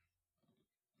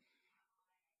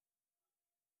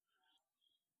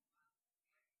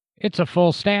It's a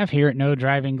full staff here at No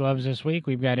Driving Gloves this week.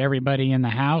 We've got everybody in the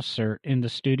house or in the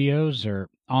studios or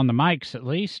on the mics at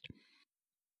least.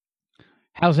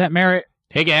 How's that married?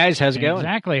 Hey guys, how's it going?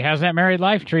 Exactly. How's that married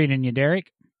life treating you,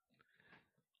 Derek?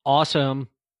 Awesome.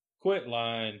 Quit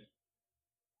lying.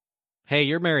 Hey,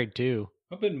 you're married too.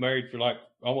 I've been married for like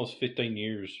almost 15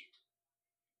 years.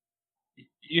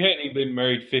 You hadn't even been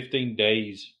married 15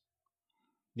 days.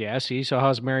 Yeah, see, so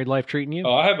how's married life treating you?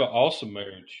 Oh, I have an awesome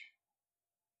marriage.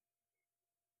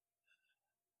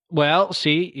 Well,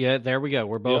 see, yeah, there we go.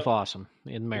 We're both awesome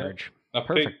in marriage. I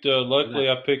Perfect. luckily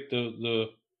I picked the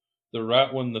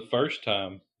right one the first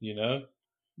time, you know?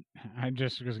 I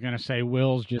just was going to say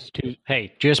Will's just too...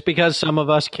 Hey, just because some of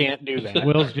us can't do that.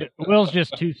 Will's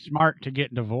just too smart to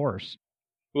get divorced.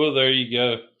 Well, there you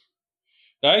go.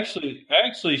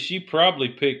 Actually, she probably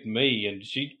picked me, and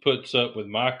she puts up with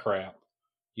my crap.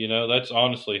 You know, that's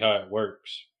honestly how it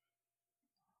works.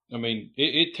 I mean,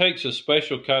 it takes a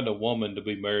special kind of woman to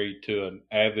be married to an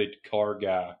avid car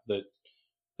guy.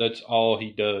 That's all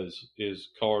he does is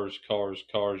cars, cars,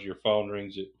 cars. Your phone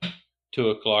rings at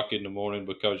 2:00 in the morning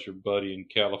because your buddy in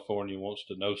California wants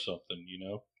to know something. You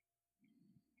know.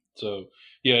 So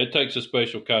yeah, it takes a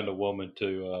special kind of woman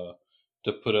to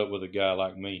put up with a guy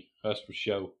like me. That's for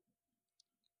sure.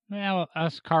 Well,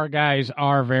 us car guys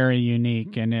are very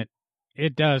unique, and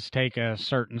it does take a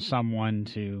certain someone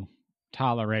to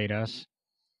tolerate us.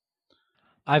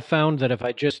 I've found that if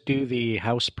I just do the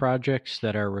house projects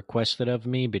that are requested of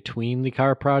me between the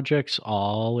car projects,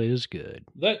 all is good.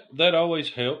 That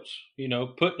always helps. You know,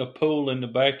 putting a pool in the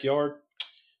backyard,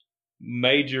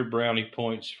 major brownie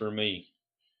points for me.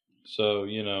 So,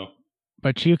 you know.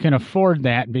 But you can afford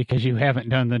that because you haven't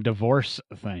done the divorce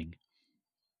thing.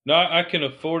 No, I can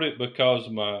afford it because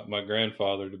of my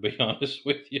grandfather, to be honest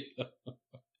with you.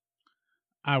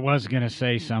 I was going to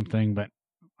say something, but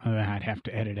I'd have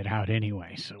to edit it out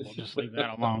anyway, so we'll just leave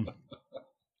that alone.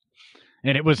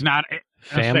 And it was not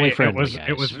family friendly.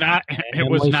 It was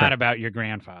not about your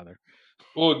grandfather.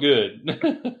 Well, good.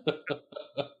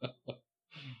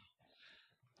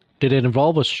 Did it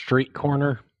involve a street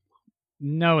corner?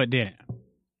 No, it didn't.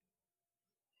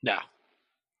 No.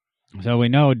 So we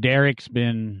know Derek's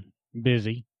been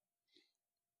busy.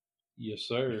 Yes,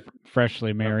 sir.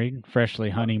 Freshly married, freshly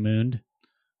honeymooned.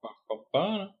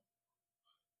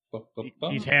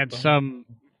 He's had some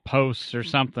posts or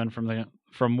something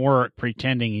from work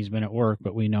pretending he's been at work,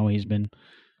 but we know he's been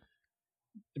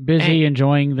busy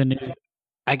enjoying the new.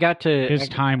 His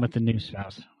time with the new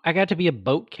spouse. I got to be a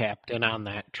boat captain on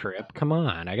that trip. Come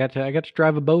on, I got to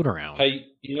drive a boat around. Hey,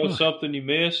 you know something you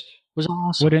missed? It was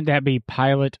awesome. Wouldn't that be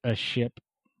pilot a ship?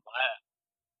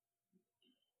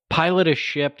 Pilot a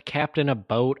ship, captain a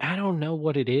boat. I don't know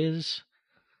what it is,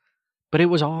 but it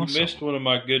was awesome. You missed one of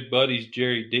my good buddies,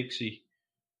 Jerry Dixie.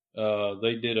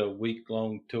 They did a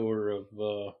week-long tour of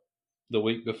the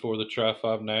week before the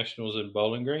Tri-5 Nationals in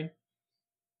Bowling Green.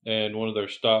 And one of their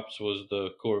stops was the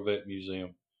Corvette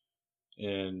Museum.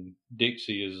 And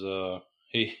Dixie is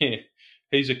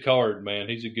he's a card, man.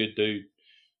 He's a good dude.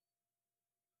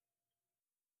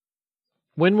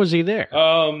 When was he there?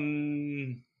 I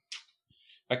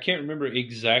can't remember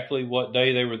exactly what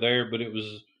day they were there, but it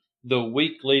was the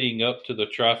week leading up to the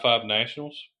Tri-5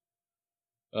 Nationals.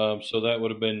 So that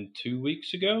would have been 2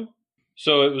 weeks ago.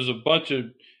 So it was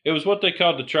it was what they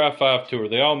called the Tri-5 tour.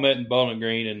 They all met in Bowling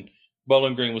Green, and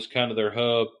Bowling Green was kind of their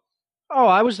hub. Oh,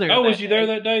 I was there. Oh, was you there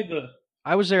that day?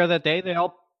 I was there that day. They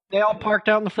all parked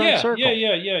out in the front circle.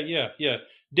 Yeah.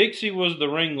 Dixie was the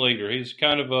ringleader. He's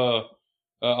kind of a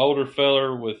older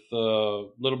feller with a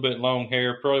little bit long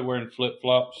hair, probably wearing flip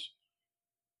flops.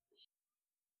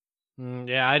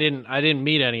 Yeah, I didn't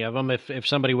meet any of them. If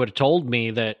somebody would have told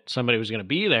me that somebody was going to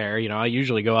be there, you know, I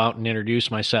usually go out and introduce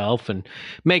myself and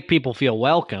make people feel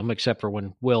welcome. Except for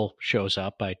when Will shows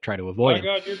up, I try to avoid him.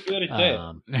 My God, you're good at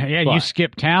that. Yeah, you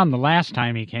skipped town the last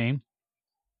time he came.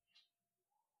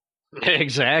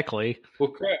 Exactly. Well,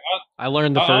 crap. I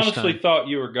learned the first time. I honestly thought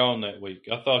you were gone that week.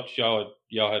 I thought y'all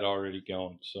had already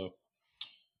gone. So,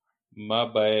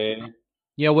 my bad.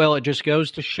 Yeah, well, it just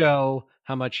goes to show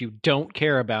how much you don't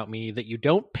care about me, that you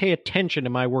don't pay attention to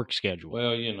my work schedule.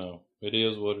 Well, you know, it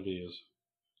is what it is.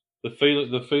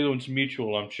 The feeling's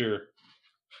mutual, I'm sure.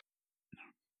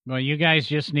 Well, you guys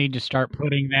just need to start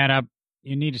putting that up.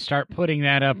 You need to start putting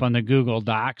that up on the Google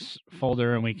Docs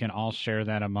folder, and we can all share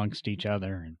that amongst each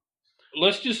other. And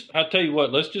I'll tell you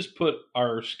what, let's just put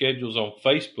our schedules on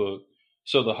Facebook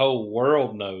so the whole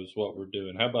world knows what we're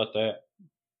doing. How about that?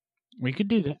 We could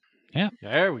do that. Yeah.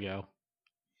 There we go.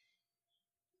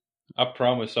 I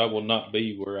promise I will not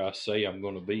be where I say I'm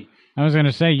going to be. I was going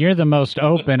to say, you're the most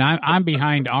open. I'm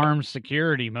behind armed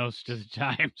security most of the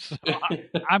time, so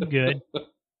I'm good.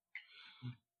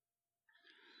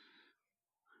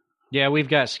 Yeah, we've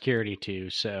got security too,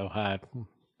 so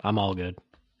I'm all good.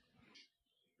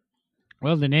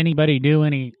 Well, did anybody do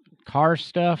any car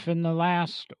stuff in the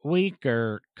last week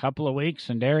or couple of weeks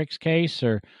in Derek's case,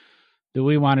 or do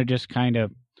we want to just kind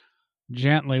of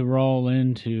gently roll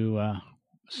into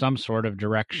some sort of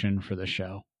direction for the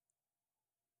show?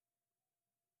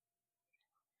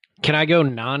 Can I go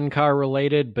non-car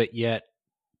related, but yet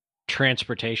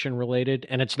transportation related?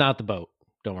 And it's not the boat.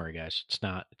 Don't worry, guys. It's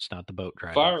not the boat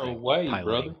driving. Fire thing, away,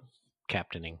 brother.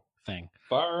 Captaining thing.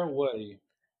 Fire away.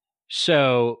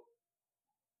 So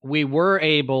we were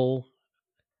able,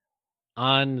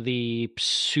 on the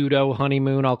pseudo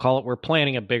honeymoon, I'll call it. We're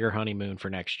planning a bigger honeymoon for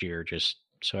next year, just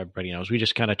so everybody knows. We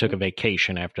just kind of took a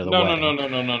vacation after the wedding.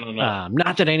 No.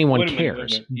 Not that anyone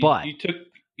cares, but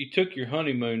you took your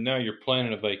honeymoon. Now you're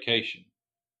planning a vacation.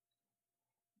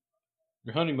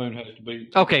 Your honeymoon has to be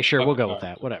okay. Sure, we'll go with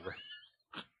that. Whatever.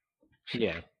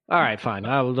 Yeah. All right. Fine.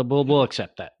 We'll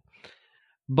accept that.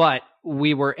 But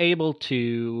we were able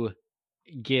to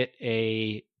get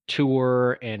a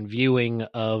tour and viewing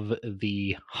of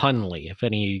the Hunley. If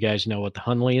any of you guys know what the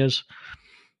Hunley is,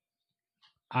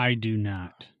 I do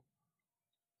not.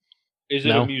 Is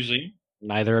it a museum?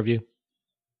 Neither of you?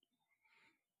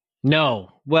 No.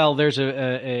 Well, there's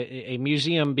a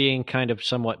museum being kind of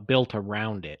somewhat built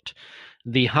around it.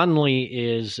 The Hunley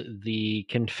is the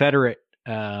Confederate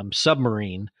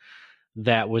submarine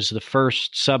that was the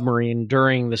first submarine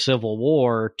during the Civil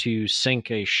War to sink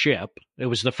a ship. It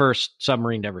was the first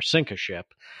submarine to ever sink a ship.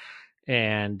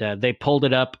 And they pulled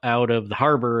it up out of the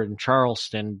harbor in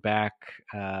Charleston back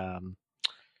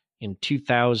in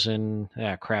 2000.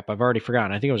 Crap, I've already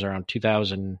forgotten. I think it was around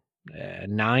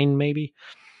 2009, maybe.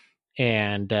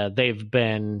 And they've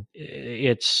been,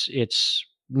 it's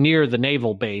near the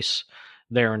naval base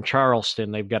there in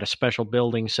Charleston. They've got a special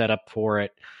building set up for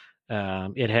it.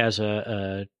 It has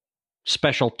a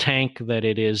special tank that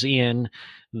it is in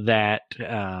that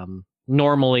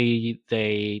normally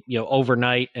they,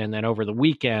 overnight and then over the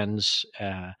weekends,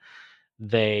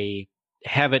 they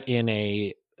have it in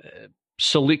a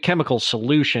chemical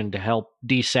solution to help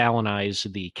desalinize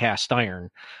the cast iron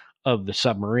of the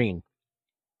submarine,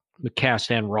 the cast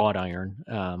and wrought iron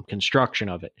construction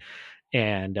of it.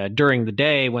 And during the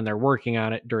day, when they're working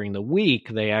on it during the week,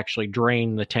 they actually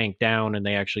drain the tank down and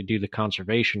they actually do the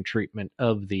conservation treatment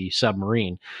of the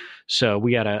submarine. So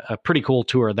we got a pretty cool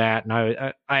tour of that. And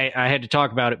I had to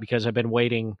talk about it because I've been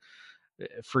waiting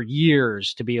for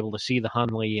years to be able to see the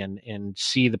Hunley and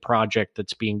see the project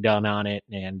that's being done on it.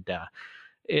 And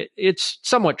it's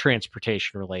somewhat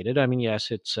transportation related. I mean,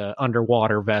 yes, it's an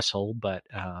underwater vessel, but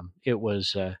it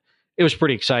was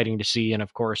pretty exciting to see. And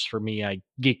of course, for me, I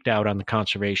geeked out on the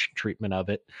conservation treatment of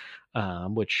it,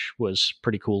 which was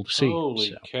pretty cool to see.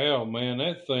 Holy cow, man.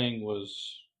 That thing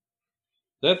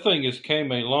has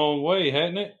came a long way,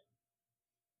 hasn't it?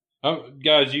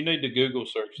 Guys, you need to Google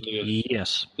search this.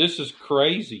 Yes. This is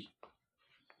crazy.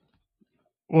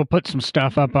 We'll put some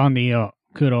stuff up on the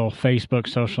good old Facebook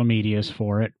social medias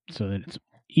for it so that it's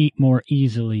more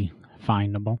easily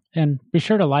findable. And be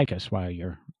sure to like us while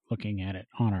you're looking at it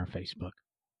on our Facebook.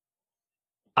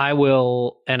 I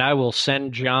will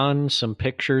send John some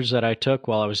pictures that I took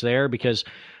while I was there, because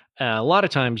a lot of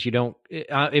times you don't,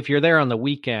 if you're there on the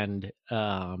weekend,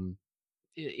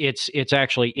 it's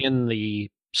actually in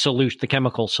the solution, the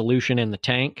chemical solution in the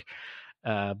tank.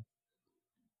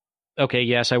 Okay,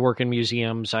 yes, I work in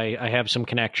museums. I have some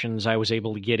connections. I was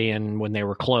able to get in when they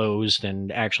were closed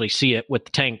and actually see it with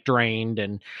the tank drained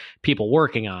and people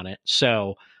working on it.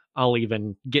 So I'll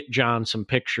even get John some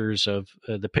pictures of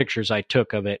the pictures I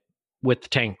took of it with the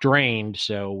tank drained,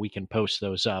 so we can post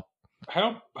those up.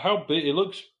 How big it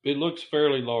looks? It looks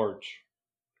fairly large.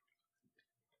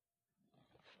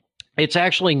 It's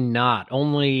actually not.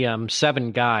 Only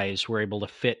 7 guys were able to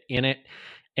fit in it,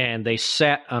 and they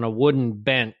sat on a wooden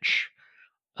bench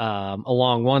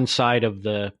along one side of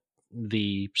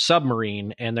the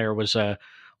submarine, and there was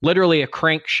literally a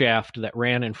crankshaft that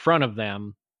ran in front of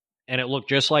them. And it looked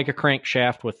just like a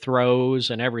crankshaft with throws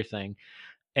and everything.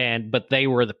 But they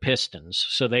were the pistons.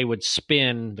 So they would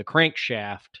spin the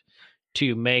crankshaft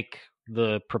to make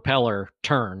the propeller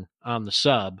turn on the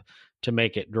sub to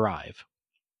make it drive.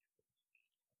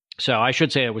 So I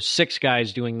should say it was 6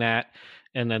 guys doing that.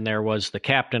 And then there was the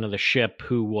captain of the ship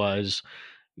who was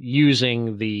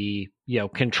using the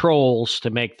controls to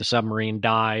make the submarine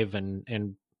dive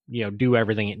and do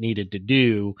everything it needed to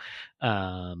do.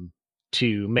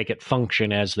 to make it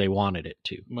function as they wanted it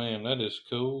to. Man, that is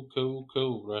cool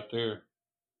right there.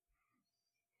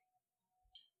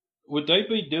 Would they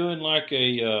be doing like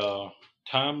a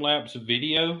time-lapse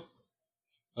video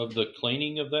of the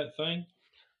cleaning of that thing?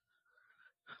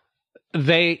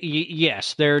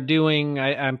 Yes, they're doing,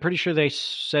 I'm pretty sure they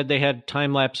said they had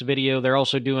time-lapse video. They're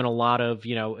also doing a lot of,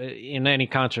 in any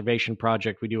conservation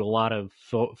project, we do a lot of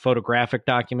photographic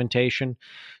documentation.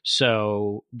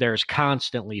 So there's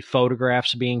constantly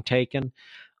photographs being taken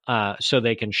so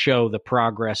they can show the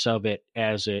progress of it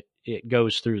as it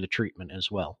goes through the treatment as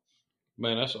well.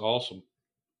 Man, that's awesome.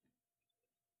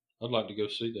 I'd like to go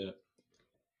see that.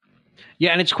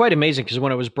 Yeah, and it's quite amazing because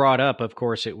when it was brought up, of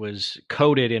course, it was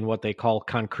coated in what they call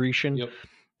concretion, Yep.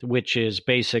 which is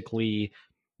basically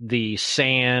the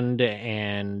sand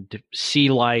and sea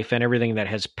life and everything that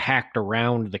has packed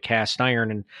around the cast iron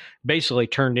and basically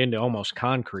turned into almost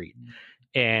concrete.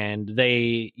 And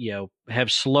they,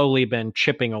 have slowly been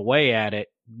chipping away at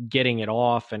it, getting it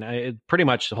off, and pretty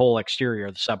much the whole exterior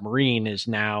of the submarine is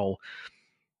now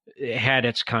had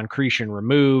its concretion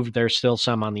removed. There's still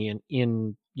some on the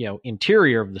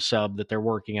interior of the sub that they're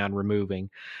working on removing,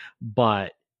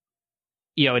 but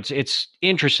it's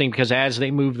interesting because as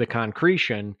they remove the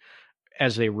concretion,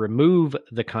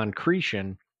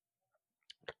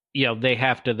 they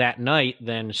have to that night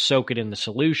then soak it in the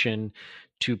solution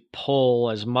to pull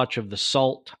as much of the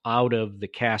salt out of the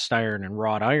cast iron and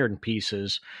wrought iron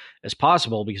pieces as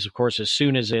possible, because of course as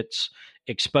soon as it's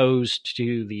exposed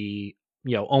to the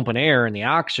open air and the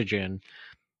oxygen,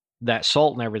 that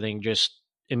salt and everything just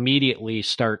immediately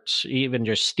starts, even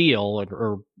just steel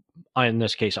or in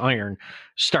this case iron,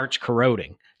 starts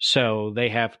corroding. So they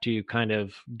have to kind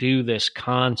of do this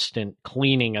constant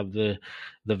cleaning of the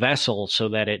vessel so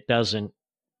that it doesn't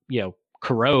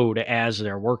corrode as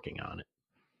they're working on it.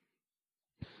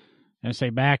 I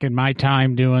say back in my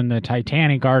time doing the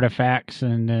Titanic artifacts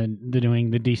and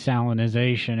doing the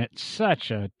desalinization, it's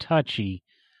such a touchy,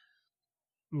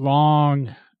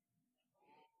 long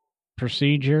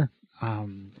procedure.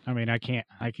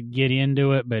 I could get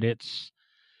into it, but it's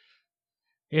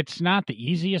not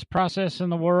the easiest process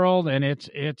in the world, and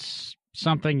it's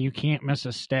something you can't miss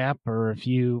a step, or if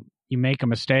you make a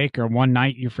mistake or one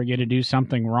night you forget to do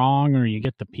something wrong or you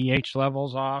get the pH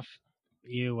levels off,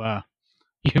 you've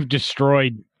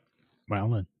destroyed,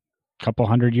 a couple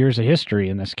 100 years of history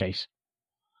in this case.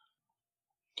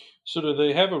 So do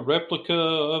they have a replica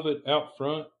of it out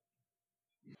front?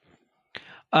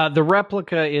 The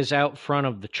replica is out front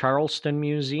of the Charleston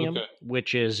Museum,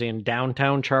 which is in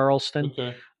downtown Charleston.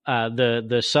 Okay.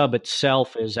 The sub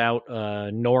itself is out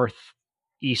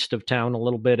northeast of town a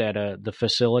little bit at the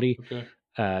facility. Okay.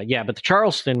 But the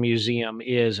Charleston Museum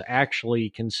is actually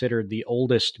considered the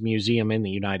oldest museum in the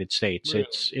United States. Really?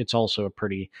 It's also a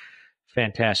pretty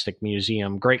fantastic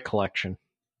museum. Great collection.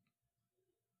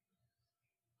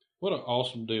 What an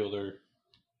awesome deal there,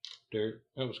 Derek.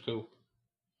 That was cool.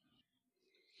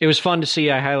 It was fun to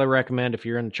see. I highly recommend if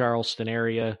you're in the Charleston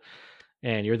area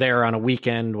and you're there on a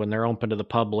weekend when they're open to the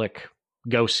public,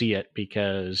 go see it,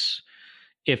 because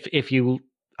if you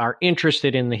are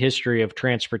interested in the history of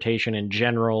transportation in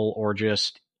general or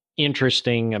just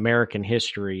interesting American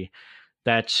history,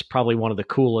 that's probably one of the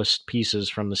coolest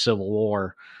pieces from the Civil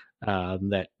War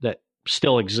that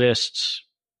still exists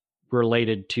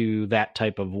related to that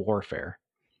type of warfare.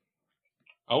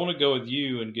 I want to go with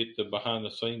you and get the behind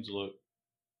the scenes look.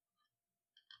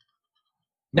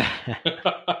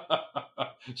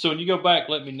 So when you go back,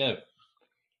 let me know.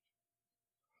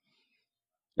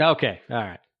 Okay. All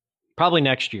right. Probably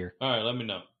next year. All right. Let me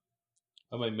know.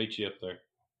 I may meet you up there.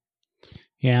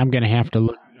 Yeah, I'm gonna have to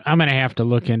look. I'm gonna have to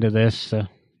look into this.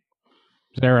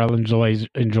 Zara enjoys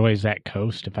that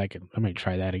coast. If I could, let me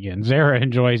try that again. Zara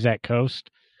enjoys that coast.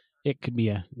 It could be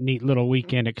a neat little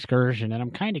weekend excursion, and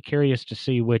I'm kind of curious to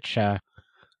see which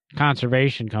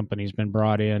conservation company's been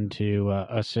brought in to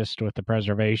assist with the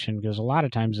preservation, because a lot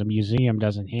of times the museum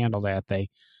doesn't handle that. They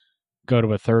go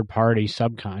to a third-party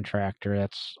subcontractor.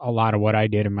 That's a lot of what I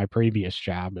did in my previous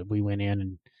job. We went in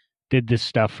and did this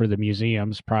stuff for the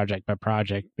museums project by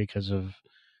project because of,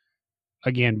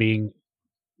 again,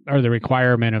 the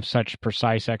requirement of such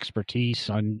precise expertise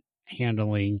on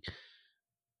handling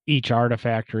each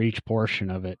artifact or each portion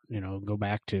of it. Go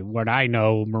back to what I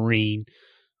know, Marine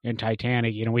and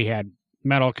Titanic, we had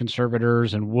metal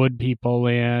conservators and wood people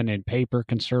in and paper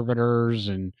conservators,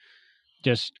 and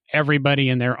just everybody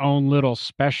in their own little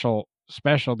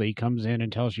specialty comes in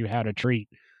and tells you how to treat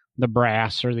the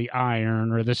brass or the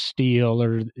iron or the steel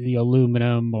or the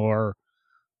aluminum or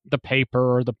the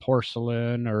paper or the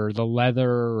porcelain or the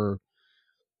leather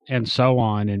and so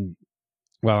on. And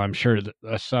Well, I'm sure that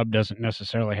a sub doesn't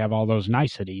necessarily have all those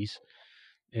niceties.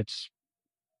 It's,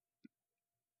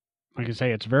 like I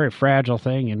say, it's a very fragile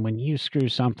thing, and when you screw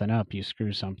something up, you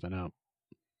screw something up.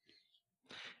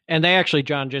 And they actually,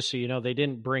 John, just so you know, they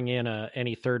didn't bring in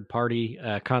any third-party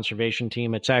conservation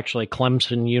team. It's actually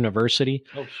Clemson University.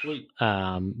 Oh, sweet.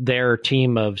 Their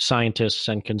team of scientists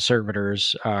and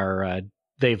conservators are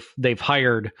they've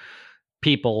hired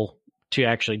people to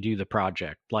actually do the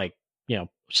project. Like,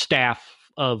 staff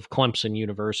of Clemson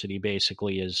University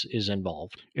basically is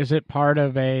involved. Is it part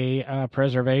of a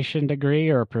preservation degree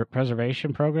or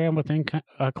preservation program within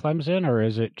Clemson, or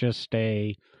is it just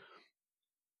a?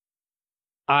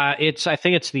 I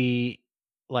think it's the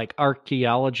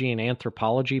archaeology and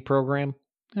anthropology program.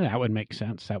 That would make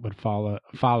sense. That would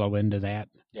follow into that.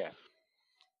 Yeah.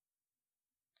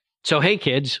 So, hey,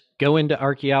 kids, go into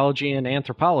archaeology and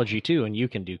anthropology too, and you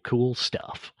can do cool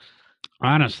stuff.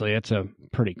 Honestly, it's a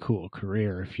pretty cool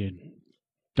career if you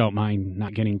don't mind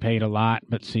not getting paid a lot,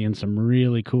 but seeing some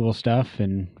really cool stuff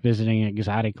and visiting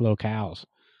exotic locales.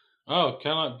 Oh,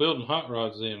 kind of like building hot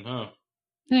rods then, huh?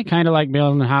 Yeah, kind of like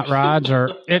building hot rods, or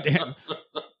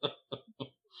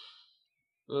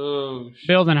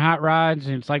building hot rods.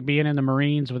 And it's like being in the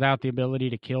Marines without the ability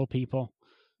to kill people.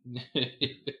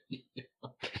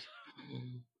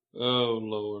 Oh,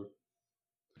 Lord.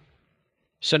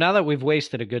 So now that we've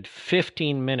wasted a good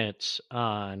 15 minutes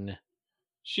on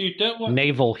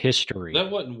naval history. That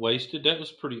wasn't wasted. That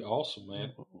was pretty awesome,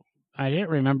 man. I didn't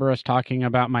remember us talking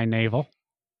about my navel.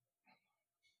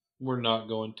 We're not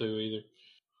going to either.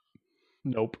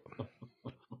 Nope.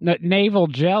 Naval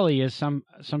jelly is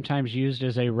sometimes used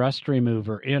as a rust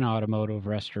remover in automotive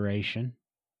restoration.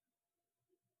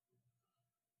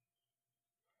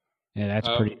 Yeah, that's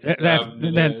pretty.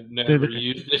 Never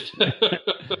used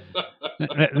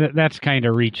it. That's kind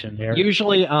of reaching there.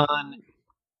 Usually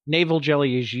naval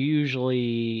jelly is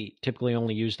typically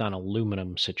only used on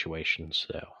aluminum situations,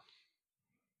 though.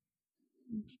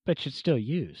 But it's still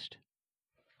used.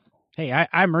 Hey,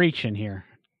 I'm reaching here.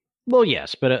 Well,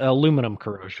 yes, but aluminum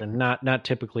corrosion, not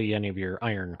typically any of your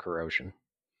iron corrosion.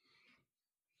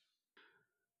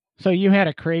 So you had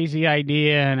a crazy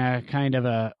idea and a kind of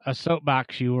a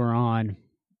soapbox you were on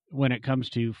when it comes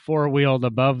to four-wheeled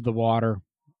above the water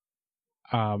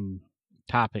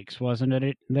topics, wasn't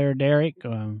it there, Derek?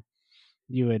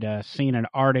 You had seen an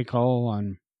article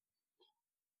on,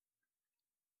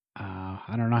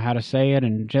 I don't know how to say it,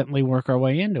 and gently work our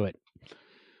way into it.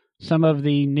 Some of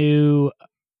the new...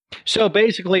 So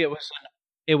basically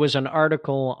it was an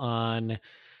article on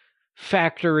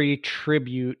factory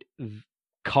tribute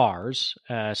cars,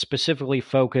 specifically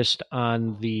focused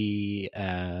on the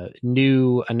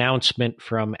new announcement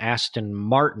from Aston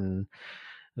Martin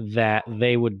that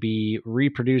they would be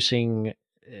reproducing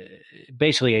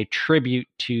basically a tribute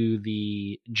to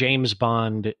the James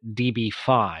Bond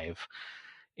DB5.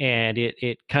 And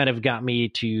it kind of got me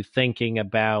to thinking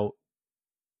about,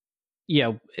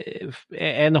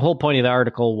 and the whole point of the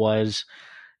article was,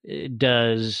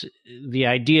 does the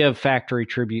idea of factory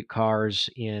tribute cars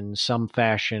in some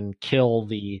fashion kill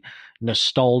the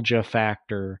nostalgia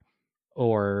factor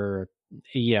or,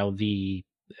 the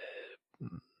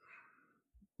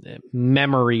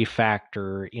memory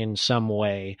factor in some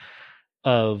way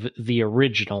of the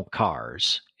original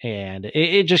cars? And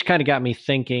it just kind of got me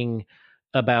thinking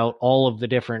about all of the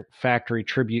different factory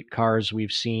tribute cars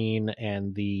we've seen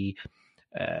and the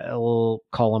we'll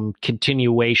call them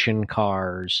continuation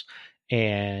cars,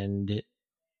 and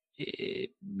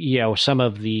some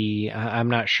of the I'm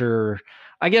not sure.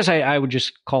 I guess I would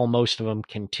just call most of them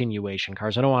continuation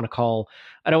cars. I don't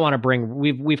want to bring.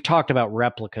 We've talked about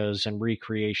replicas and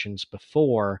recreations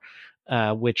before,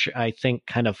 which I think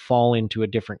kind of fall into a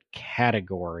different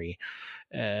category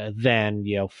than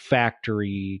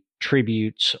factory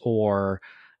tributes or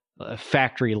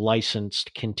factory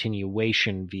licensed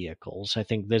continuation vehicles. I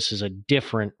think this is a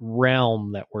different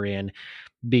realm that we're in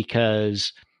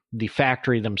because the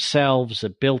factory themselves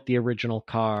that built the original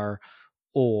car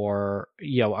or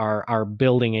are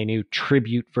building a new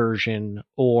tribute version,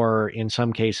 or in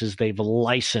some cases they've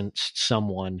licensed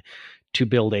someone to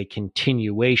build a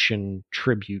continuation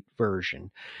tribute version.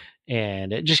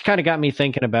 And it just kind of got me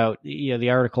thinking about the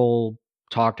article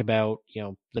talked about,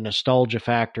 the nostalgia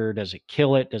factor. Does it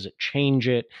kill it? Does it change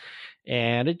it?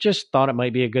 And it just thought it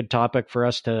might be a good topic for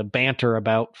us to banter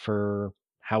about for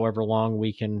however long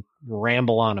we can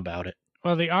ramble on about it.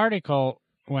 Well, the article,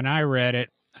 when I read it,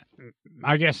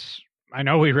 I guess I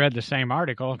know we read the same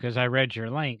article because I read your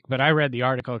link, but I read the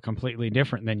article completely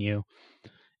different than you.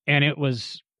 And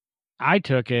I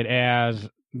took it as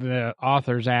the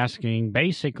author's asking,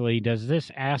 basically, does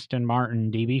this Aston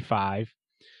Martin DB5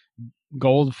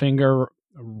 Goldfinger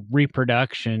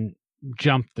reproduction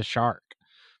jump the shark?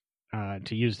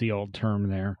 To use the old term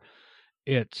there.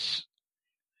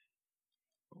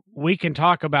 We can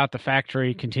talk about the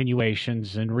factory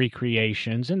continuations and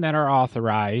recreations and that are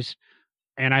authorized,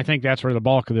 and I think that's where the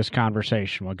bulk of this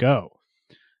conversation will go.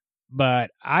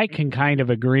 But I can kind of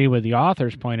agree with the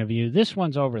author's point of view. This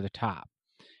one's over the top.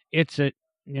 It's a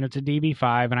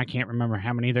DB5, and I can't remember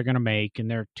how many they're going to make,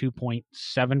 and they're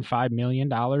 $2.75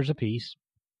 million a piece.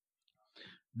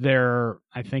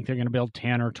 I think they're going to build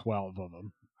 10 or 12 of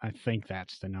them. I think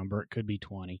that's the number. It could be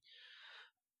 20.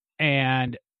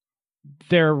 And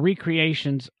they're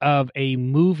recreations of a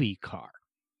movie car,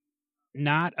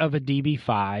 not of a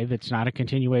DB5. It's not a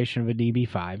continuation of a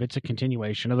DB5. It's a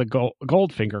continuation of the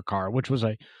Goldfinger car, which was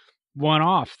a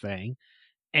one-off thing.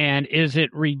 And is it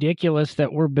ridiculous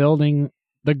that we're building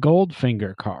the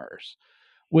Goldfinger cars,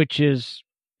 which is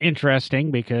interesting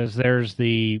because there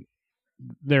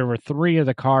were 3 of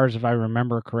the cars, if I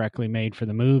remember correctly, made for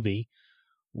the movie.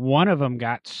 One of them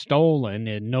got stolen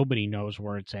and nobody knows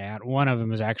where it's at. One of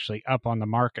them is actually up on the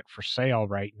market for sale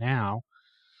right now.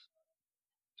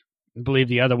 I believe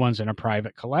the other one's in a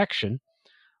private collection.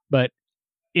 But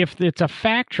if it's a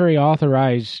factory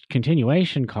authorized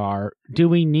continuation car, do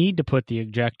we need to put the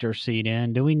ejector seat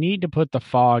in? Do we need to put the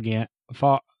fogger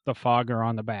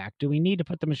on the back? Do we need to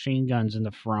put the machine guns in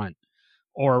the front,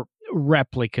 or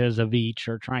replicas of each,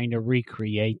 or trying to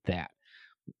recreate that?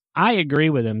 I agree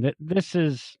with him that this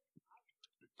is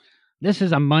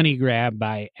a money grab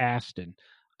by Aston.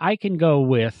 I can go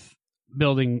with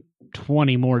building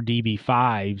 20 more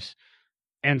DB5s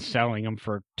and selling them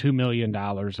for $2 million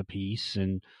a piece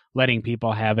and letting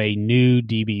people have a new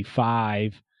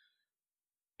DB5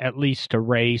 at least to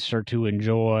race or to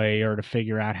enjoy or to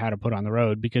figure out how to put on the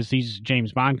road, because these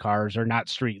James Bond cars are not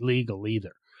street legal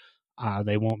either.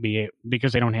 They won't be,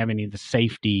 because they don't have any of the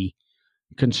safety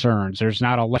concerns. There's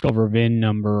not a leftover VIN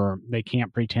number. They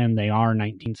can't pretend they are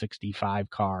 1965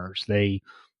 cars. They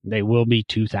will be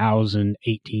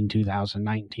 2018,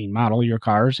 2019 model year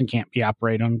cars and can't be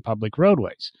operated on public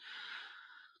roadways.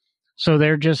 So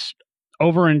they're just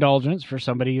overindulgence for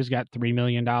somebody who's got $3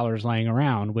 million laying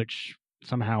around, which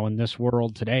somehow in this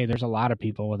world today, there's a lot of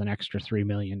people with an extra $3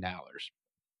 million.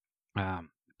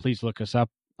 Please look us up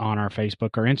on our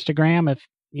Facebook or Instagram. If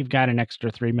you've got an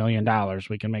extra $3 million,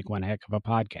 we can make one heck of a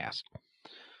podcast.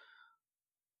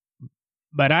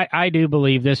 But I do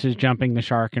believe this is jumping the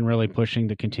shark and really pushing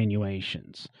the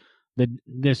continuations.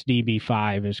 This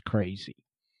DB5 is crazy.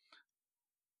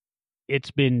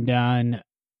 It's been done.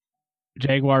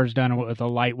 Jaguar's done it with a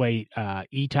lightweight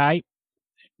E-Type.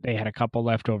 They had a couple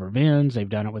leftover VINs. They've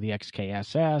done it with the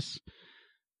XKSS.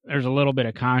 There's a little bit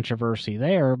of controversy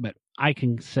there, but I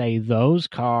can say those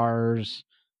cars,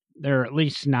 they're at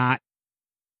least not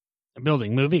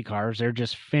building movie cars. They're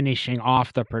just finishing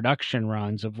off the production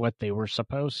runs of what they were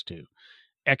supposed to.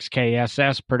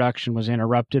 XKSS production was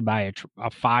interrupted by a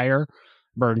fire,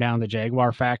 burned down the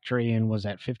Jaguar factory, and was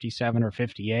at 57 or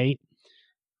 58.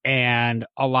 And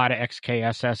a lot of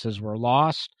XKSSs were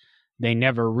lost. They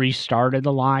never restarted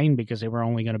the line because they were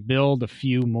only going to build a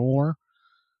few more.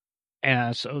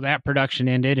 And so that production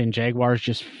ended, and Jaguar's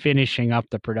just finishing up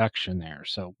the production there.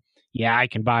 So, yeah, I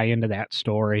can buy into that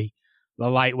story. The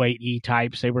lightweight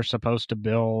E-Types, they were supposed to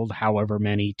build however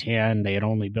many, 10. They had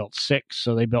only built 6,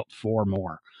 so they built 4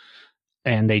 more.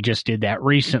 And they just did that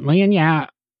recently. And, yeah,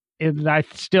 I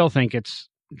still think it's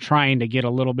trying to get a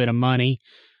little bit of money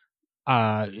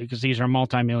because these are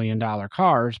multi-million-dollar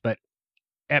cars. But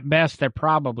at best, they're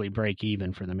probably break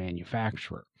even for the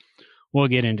manufacturer. We'll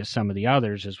get into some of the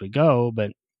others as we go,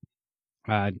 but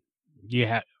you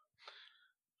have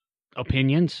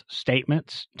opinions,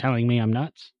 statements telling me I'm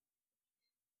nuts?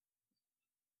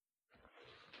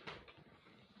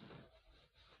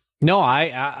 No,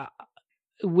 I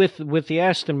with the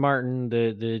Aston Martin,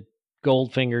 the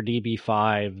Goldfinger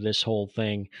DB5, this whole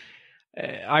thing.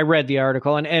 I read the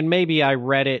article, and maybe I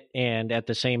read it, and at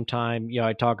the same time,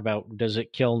 I talk about, does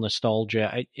it kill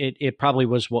nostalgia? It probably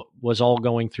was what was all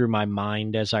going through my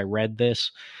mind as I read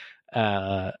this,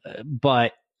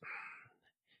 but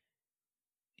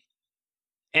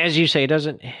as you say,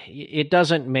 it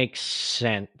doesn't make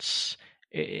sense.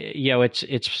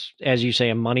 It's as you say,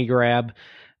 a money grab.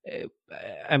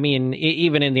 I mean,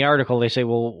 even in the article, they say,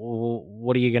 well,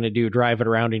 what are you going to do? Drive it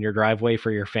around in your driveway for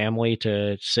your family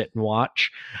to sit and watch?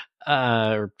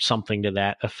 Or something to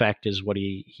that effect is what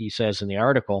he says in the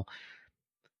article.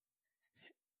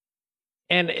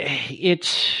 And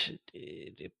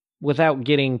without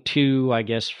getting too, I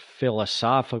guess,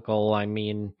 philosophical, I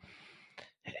mean,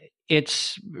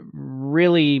 it's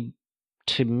really,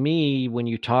 to me, when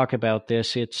you talk about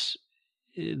this, it's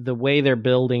the way they're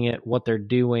building it, what they're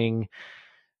doing.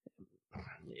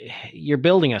 You're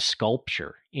building a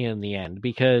sculpture in the end,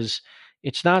 because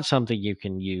it's not something you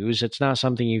can use. It's not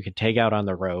something you can take out on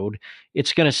the road.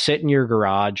 It's going to sit in your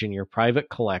garage in your private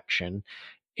collection,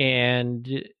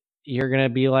 and you're going to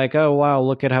be like, oh, wow,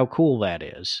 look at how cool that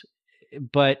is.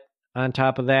 But on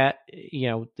top of that,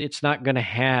 it's not going to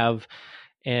have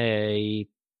a,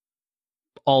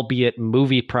 albeit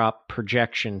movie prop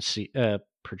ejection seat.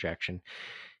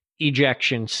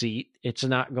 It's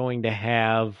not going to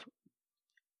have,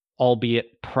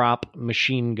 albeit prop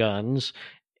machine guns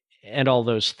and all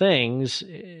those things,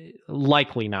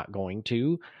 likely not going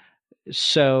to.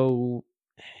 So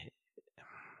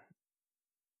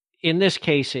in this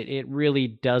case, it really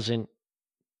doesn't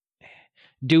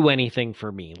do anything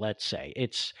for me. Let's say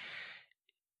it's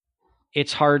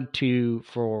hard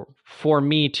for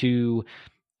me to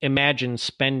imagine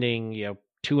spending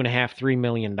 $2.5-3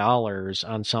 million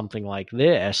on something like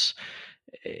this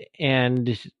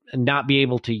and not be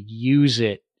able to use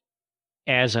it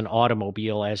as an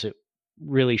automobile as it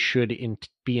really should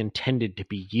be intended to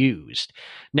be used.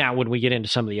 Now, when we get into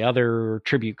some of the other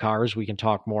tribute cars, we can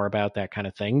talk more about that kind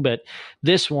of thing. But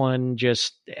this one,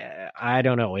 just, I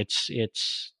don't know.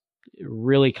 It's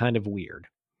really kind of weird.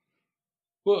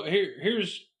 Well,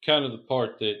 here's kind of the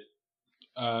part that,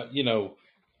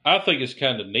 I think it's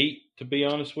kind of neat, to be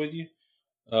honest with you.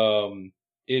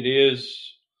 It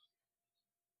is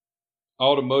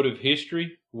automotive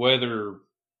history, whether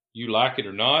you like it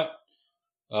or not.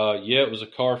 Yeah, it was a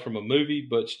car from a movie,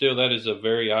 but still, that is a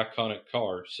very iconic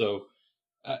car. So,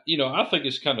 I think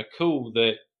it's kind of cool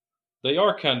that they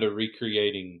are kind of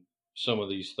recreating some of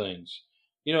these things.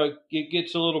 It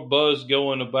gets a little buzz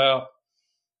going about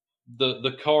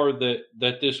the car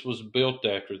that this was built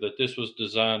after, that this was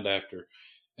designed after.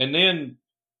 And then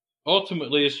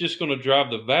ultimately it's just going to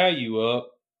drive the value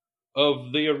up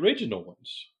of the original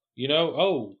ones.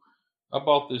 Oh, I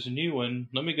bought this new one.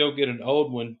 Let me go get an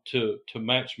old one to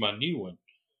match my new one.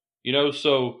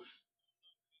 So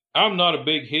I'm not a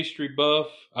big history buff.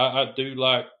 I do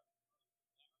like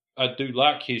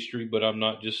history, but I'm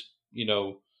not just, I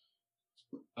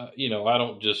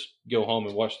don't just go home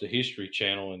and watch the History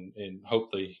Channel and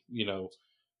hope they,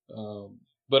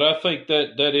 but I think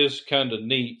that is kind of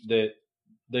neat that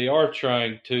they are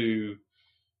trying to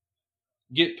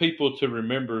get people to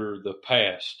remember the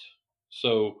past.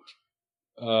 So,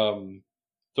 so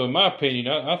in my opinion,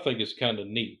 I think it's kind of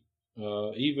neat.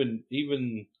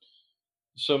 Even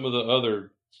some of the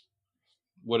other,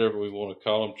 whatever we want to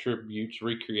call them, tributes,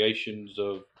 recreations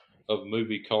of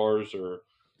movie cars, or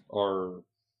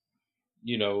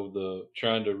the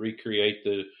trying to recreate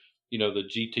the the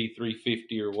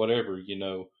GT350 or whatever.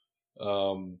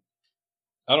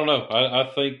 I don't know. I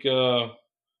think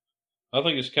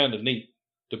it's kind of neat,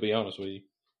 to be honest with you.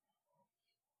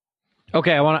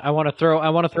 Okay, I want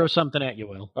to throw something at you,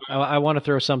 Will. I want to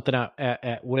throw something out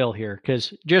at Will here,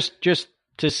 because just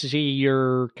to see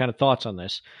your kind of thoughts on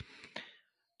this.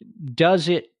 Does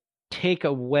it take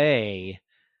away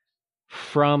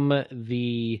from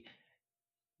the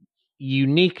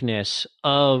uniqueness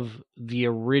of the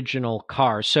original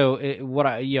car? So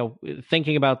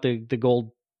thinking about the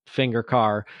Goldfinger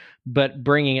car, but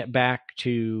bringing it back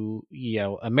to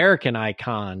American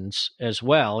icons as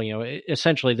well.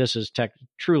 Essentially this is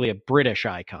truly a British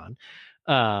icon.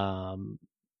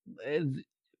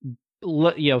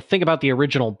 Think about the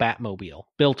original Batmobile,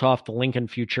 built off the Lincoln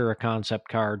Futura concept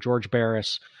car. George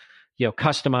Barris,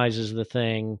 customizes the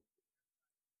thing,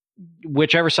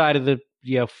 whichever side of the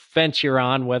fence you're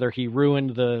on, whether he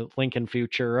ruined the Lincoln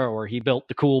Futura or he built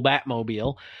the cool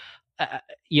Batmobile.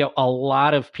 A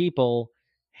lot of people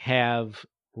have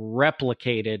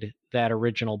replicated that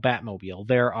original Batmobile.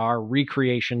 There are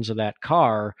recreations of that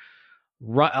car,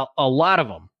 a lot of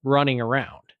them running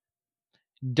around.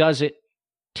 Does it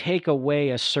take away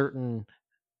a certain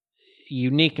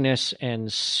uniqueness and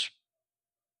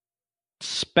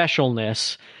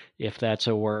specialness, if that's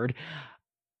a word,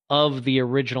 of the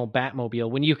original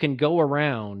Batmobile when you can go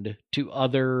around to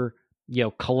other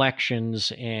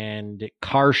collections and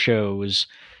car shows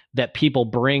that people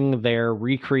bring their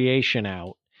recreation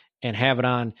out and have it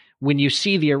on? When you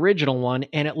see the original one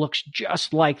and it looks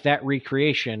just like that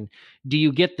recreation, do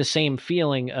you get the same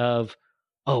feeling of,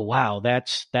 oh wow,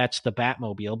 that's the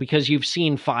Batmobile, because you've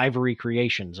seen 5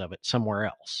 recreations of it somewhere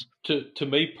else? To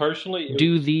me personally,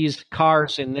 do these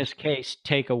cars in this case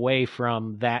take away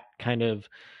from that kind of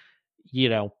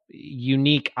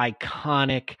unique,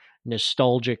 iconic,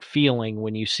 nostalgic feeling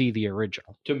when you see the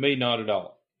original. To me, not at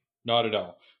all. Not at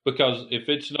all. Because if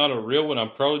it's not a real one,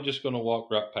 I'm probably just going to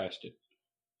walk right past it.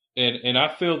 And I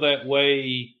feel that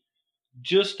way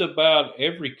just about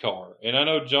every car. And I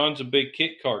know John's a big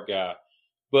kit car guy,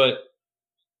 but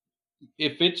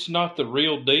if it's not the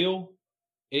real deal,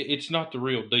 it's not the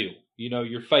real deal. You know,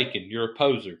 you're faking. You're a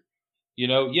poser. You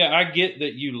know, yeah, I get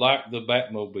that you like the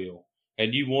Batmobile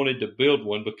and you wanted to build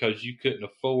one because you couldn't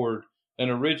afford an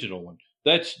original one.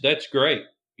 That's great.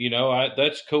 You know,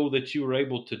 that's cool that you were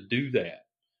able to do that.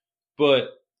 But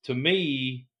to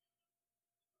me,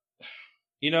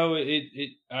 you know,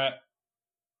 to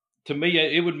me,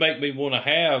 it would make me want to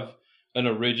have an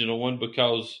original one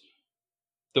because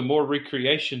the more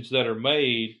recreations that are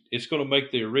made, it's going to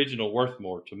make the original worth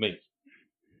more to me.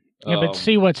 Yeah, but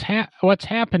see what's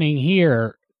happening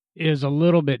here is a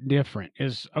little bit different.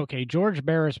 Is okay. George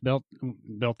Barris built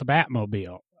the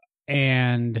Batmobile,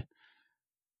 and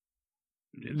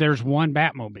there's one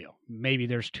Batmobile. Maybe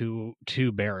there's two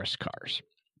Barris cars,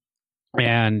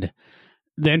 and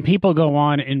then people go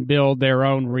on and build their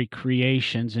own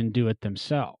recreations and do it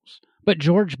themselves. But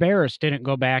George Barris didn't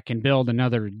go back and build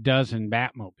another dozen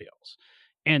Batmobiles,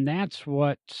 and that's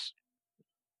what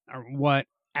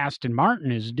Aston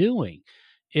Martin is doing.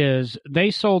 Is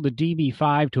they sold the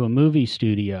DB5 to a movie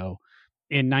studio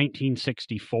in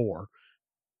 1964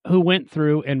 who went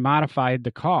through and modified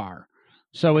the car.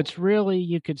 So it's really,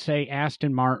 you could say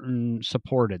Aston Martin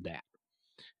supported that.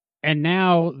 And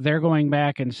now they're going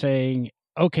back and saying,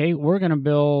 okay, we're going to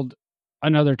build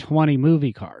another 20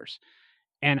 movie cars.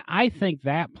 And I think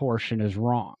that portion is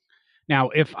wrong. Now,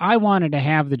 if I wanted to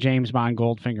have the James Bond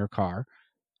Goldfinger car,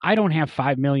 I don't have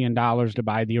 $5 million to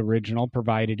buy the original,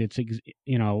 provided it's,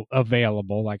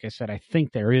 available. Like I said, I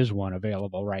think there is one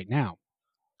available right now.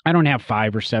 I don't have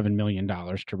 $5 or $7 million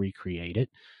to recreate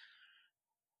it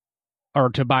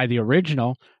or to buy the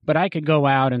original, but I could go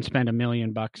out and spend $1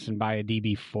 million and buy a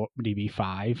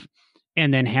DB5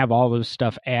 and then have all this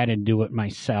stuff add and do it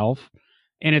myself.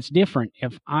 And it's different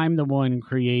if I'm the one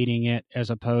creating it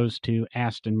as opposed to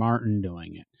Aston Martin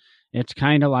doing it. It's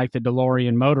kind of like the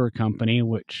DeLorean Motor Company,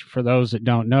 which, for those that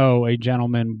don't know, a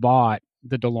gentleman bought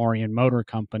the DeLorean Motor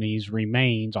Company's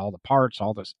remains, all the parts,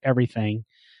 all this, everything.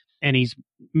 And his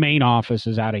main office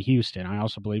is out of Houston. I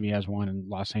also believe he has one in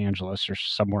Los Angeles or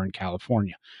somewhere in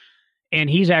California. And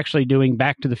he's actually doing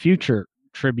Back to the Future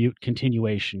tribute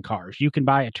continuation cars. You can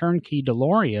buy a turnkey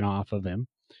DeLorean off of him,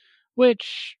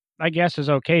 which I guess is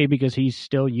okay because he's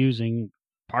still using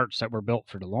parts that were built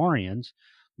for DeLoreans.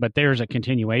 But there's a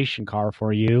continuation car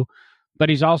for you. But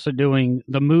he's also doing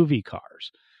the movie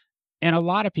cars. And a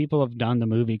lot of people have done the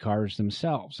movie cars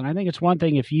themselves. And I think it's one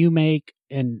thing if you make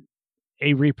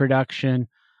a reproduction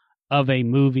of a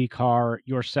movie car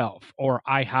yourself, or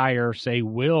I hire, say,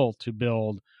 Will to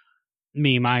build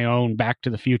me my own Back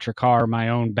to the Future car, my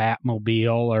own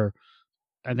Batmobile, or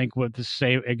I think with the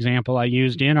same example I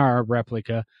used in our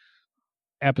replica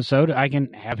episode, I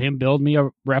can have him build me a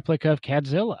replica of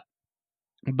Cadzilla.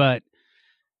 But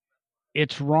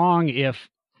it's wrong if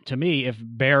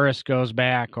Barris goes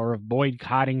back, or if Boyd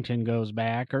Coddington goes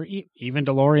back, or even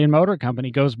DeLorean Motor Company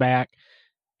goes back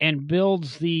and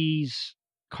builds these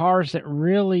cars that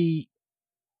really,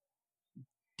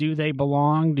 do they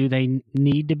belong? Do they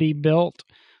need to be built?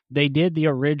 They did the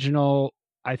original.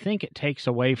 I think it takes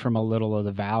away from a little of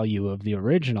the value of the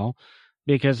original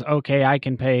because, okay, I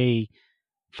can pay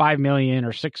 $5 million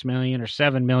or $6 million or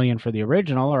 $7 million for the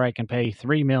original, or I can pay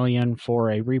 $3 million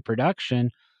for a reproduction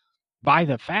by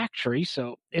the factory.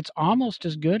 So it's almost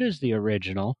as good as the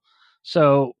original.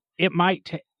 So it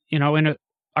might, in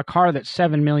a car that's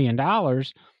 $7 million,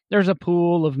 there's a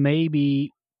pool of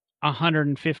maybe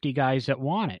 150 guys that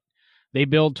want it. They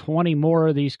build 20 more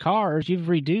of these cars. You've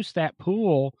reduced that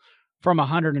pool from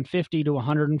 150 to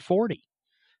 140.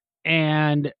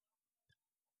 And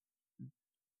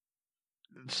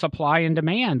supply and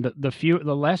demand,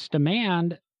 the less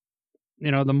demand,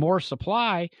 the more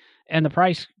supply, and the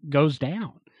price goes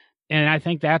down. And I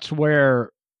think that's where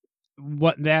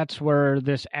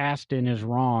this Aston is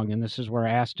wrong, and this is where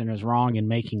Aston is wrong in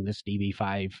making this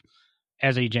DB5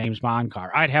 as a James Bond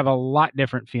car. I'd have a lot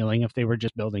different feeling if they were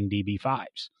just building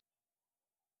DB5s.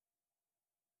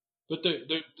 But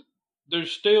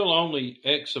there's still only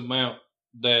X amount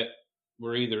that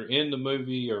were either in the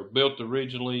movie or built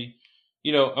originally.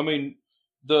 I mean,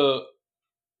 the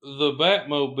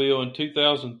Batmobile in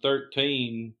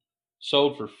 2013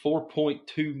 sold for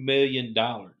 $4.2 million.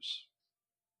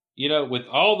 With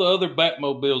all the other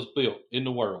Batmobiles built in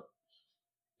the world,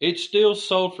 it still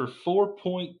sold for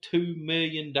 $4.2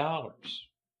 million.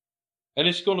 And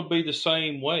it's going to be the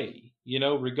same way.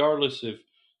 regardless if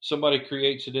somebody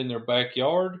creates it in their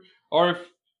backyard or if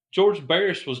George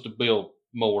Barris was to build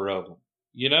more of them.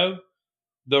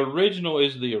 The original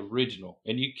is the original,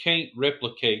 and you can't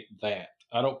replicate that.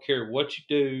 I don't care what you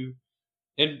do,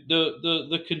 and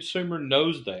the consumer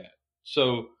knows that.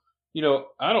 So,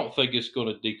 I don't think it's going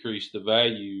to decrease the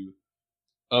value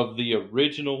of the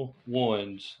original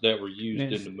ones that were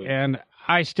used in the movie. And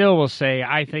I still will say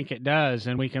I think it does,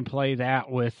 and we can play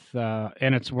that with,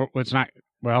 and it's not.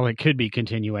 Well, it could be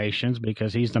continuations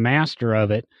because he's the master of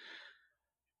it.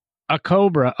 A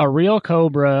Cobra, a real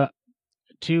Cobra.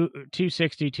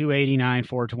 260, 289,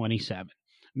 427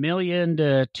 million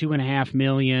to 2.5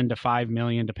 million to 5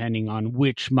 million, depending on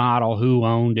which model, who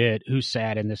owned it, who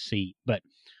sat in the seat. But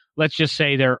let's just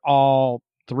say they're all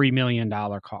 $3 million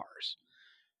cars.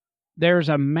 There's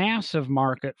a massive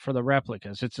market for the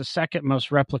replicas. It's the second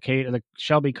most replicated. The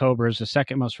Shelby Cobra is the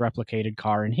second most replicated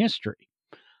car in history.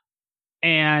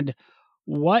 And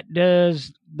what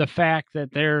does the fact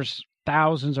that there's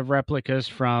thousands of replicas,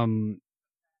 from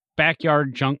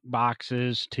backyard junk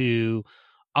boxes to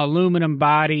aluminum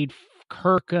bodied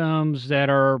Kirkhams that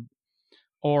are,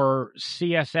 or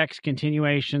CSX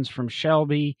continuations from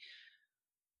Shelby.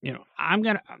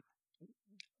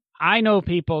 I know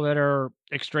people that are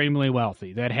extremely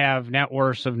wealthy that have net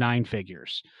worths of 9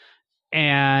 figures,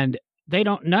 and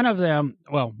none of them,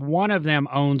 well, one of them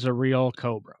owns a real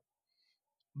Cobra,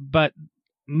 but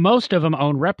most of them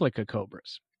own replica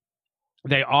Cobras.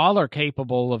 They all are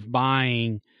capable of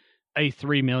buying a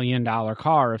 $3 million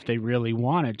car if they really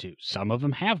wanted to. Some of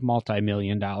them have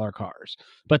multi-million-dollar cars,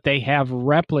 but they have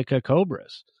replica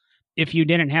Cobras. If you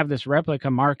didn't have this replica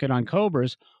market on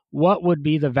Cobras, what would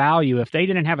be the value? If they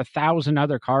didn't have 1,000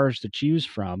 other cars to choose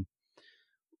from,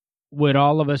 would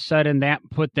all of a sudden that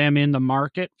put them in the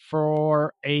market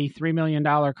for a $3 million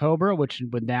Cobra, which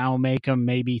would now make them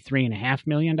maybe $3.5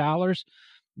 million?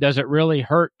 Does it really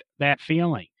hurt that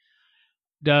feeling?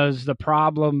 Does the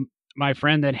problem, my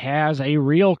friend that has a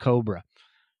real Cobra,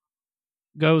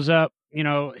 goes up,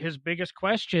 his biggest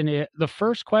question, the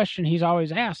first question he's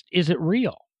always asked, is it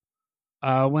real?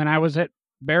 When I was at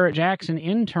Barrett-Jackson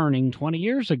interning 20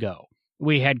 years ago,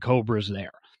 we had Cobras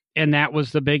there. And that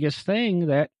was the biggest thing,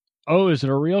 that, is it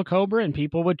a real Cobra? And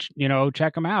people would,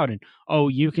 check them out. And,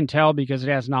 you can tell because it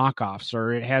has knockoffs,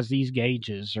 or it has these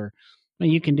gauges, or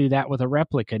you can do that with a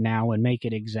replica now and make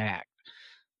it exact.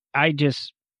 I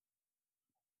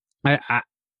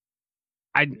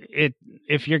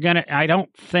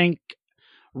don't think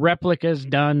replicas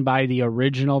done by the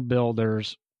original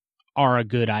builders are a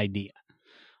good idea.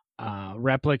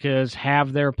 Replicas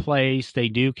have their place. They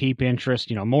do keep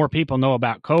interest. More people know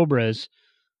about Cobras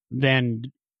than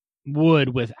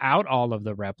would without all of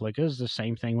the replicas. The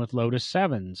same thing with Lotus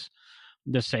 7s.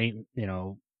 The same,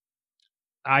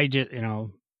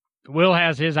 Will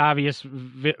has his obvious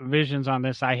visions on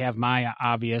this. I have my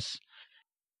obvious.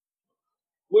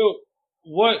 Well,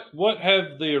 what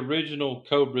have the original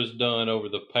Cobras done over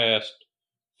the past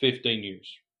 15 years?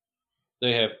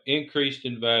 They have increased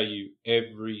in value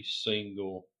every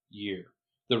single year.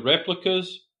 The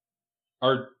replicas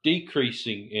are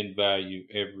decreasing in value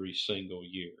every single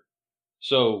year.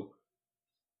 So,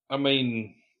 I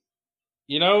mean,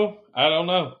 I don't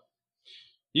know.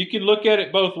 You can look at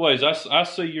it both ways. I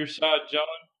see your side, John,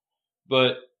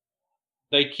 but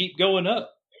they keep going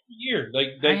up every year.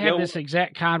 I had this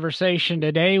exact conversation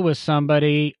today with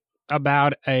somebody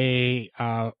about a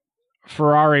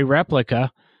Ferrari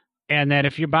replica, and that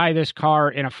if you buy this car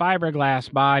in a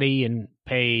fiberglass body and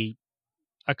pay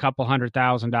a couple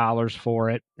 $100,000 for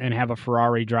it and have a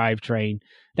Ferrari drivetrain,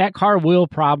 that car will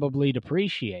probably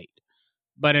depreciate.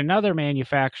 But another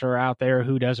manufacturer out there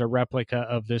who does a replica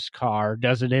of this car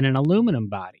does it in an aluminum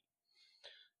body.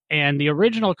 And the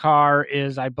original car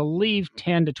is, I believe,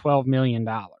 $10 to $12 million.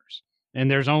 And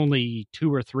there's only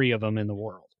 2 or 3 of them in the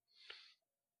world.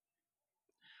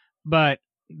 But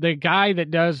the guy that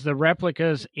does the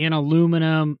replicas in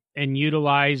aluminum and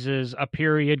utilizes a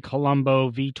period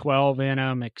Colombo V12 in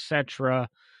them, etc.,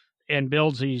 and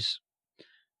builds these,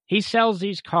 he sells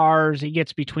these cars. He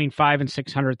gets between $500,000 and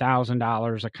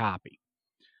 $600,000 a copy.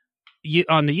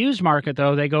 On the used market,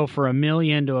 though, they go for $1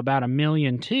 million to about $1.2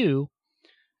 million,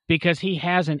 because he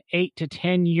has an 8 to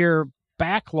 10 year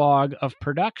backlog of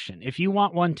production. If you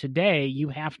want one today, you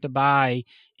have to buy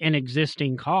an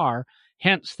existing car.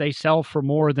 Hence, they sell for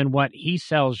more than what he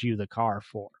sells you the car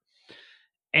for.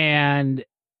 And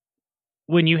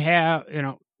when you have,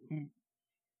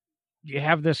 you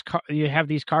have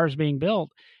these cars being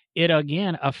built, it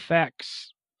again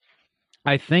affects,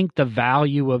 I think, the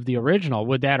value of the original.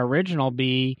 Would that original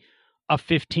be a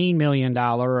 $15 million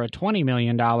or a $20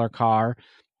 million car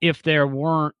if there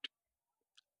weren't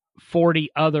 40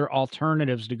 other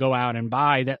alternatives to go out and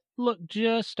buy that look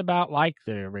just about like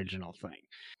the original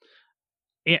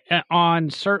thing. On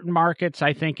certain markets,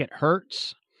 I think it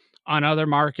hurts. On other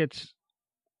markets,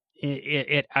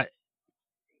 I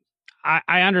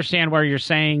understand where you're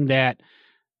saying that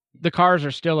the cars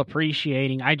are still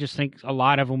appreciating. I just think a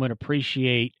lot of them would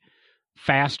appreciate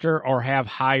faster or have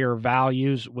higher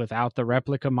values without the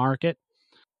replica market.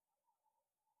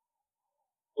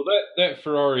 Well, that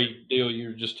Ferrari deal you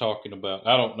were just talking about,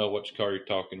 I don't know which car you're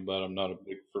talking about. I'm not a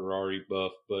big Ferrari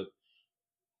buff, but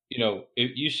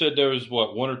if you said there was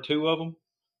one or two of them,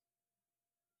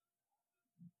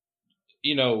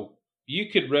 you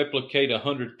could replicate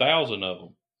 100,000 of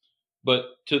them. But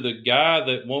to the guy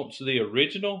that wants the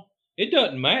original, it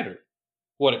doesn't matter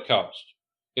what it costs.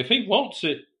 If he wants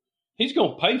it, he's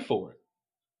going to pay for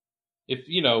it.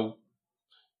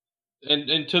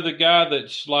 And to the guy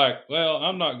that's like, well,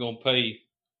 I'm not going to pay,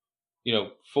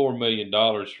 $4 million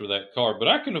for that car, but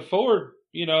I can afford,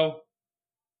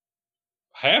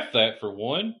 half that for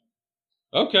one.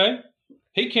 Okay.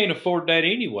 He can't afford that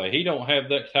anyway. He don't have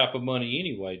that type of money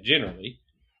anyway, generally.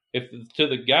 If to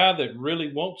the guy that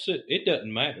really wants it, it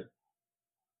doesn't matter.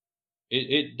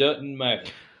 It doesn't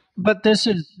matter. But this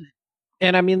is,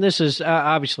 and I mean, this is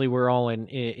obviously we're all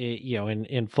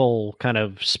in full kind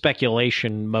of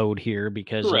speculation mode here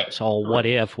because Correct. It's all what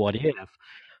if.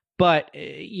 But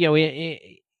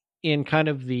in kind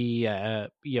of the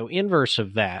inverse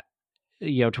of that,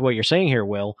 to what you're saying here,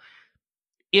 Will.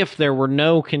 If there were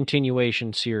no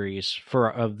continuation series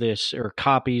of this, or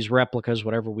copies, replicas,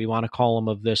 whatever we want to call them,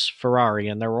 of this Ferrari,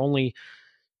 and there were only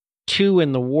 2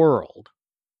 in the world,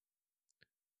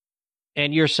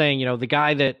 and you're saying, the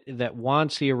guy that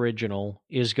wants the original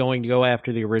is going to go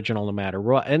after the original no matter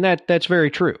what, and that's very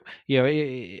true.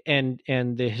 And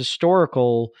the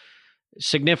historical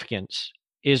significance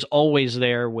is always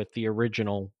there with the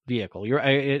original vehicle.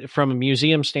 From a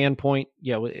museum standpoint,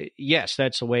 yes,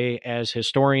 that's the way as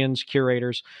historians,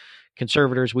 curators,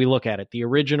 conservators, we look at it. The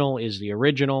original is the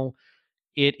original.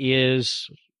 It is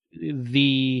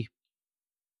the,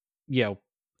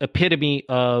 epitome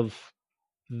of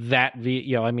that.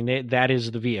 That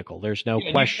is the vehicle. There's no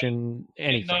question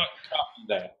anything. You cannot copy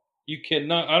that. You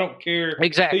cannot. I don't care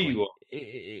exactly. who you are.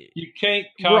 You can't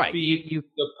copy the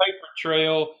paper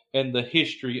trail and the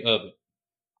history of it.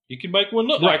 You can make one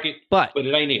look like it, but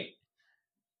it ain't it.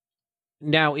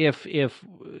 Now, if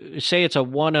say it's a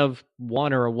 1 of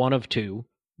 1 or a 1 of 2,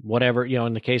 whatever,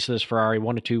 in the case of this Ferrari,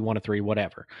 1 of 2, 1 of 3,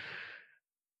 whatever,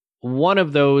 one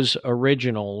of those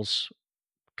originals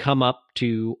come up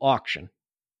to auction.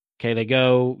 Okay, they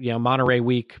go, Monterey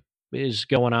Week is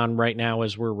going on right now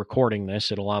as we're recording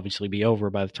this. It'll obviously be over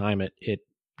by the time it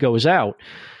goes out.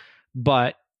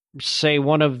 But say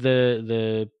one of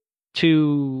the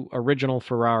 2 original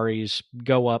Ferraris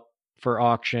go up for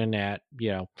auction at,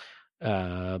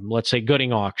 let's say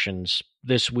Gooding Auctions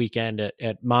this weekend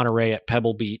at Monterey at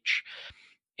Pebble Beach.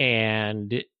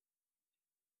 And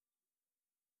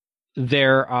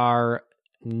there are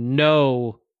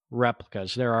no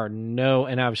replicas. There are no,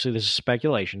 and obviously this is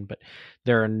speculation, but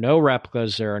there are no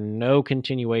replicas. There are no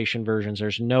continuation versions.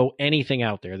 There's no anything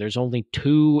out there. There's only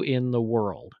 2 in the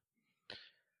world.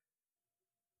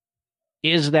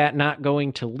 Is that not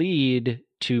going to lead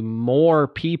to more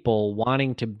people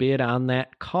wanting to bid on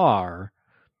that car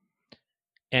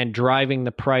and driving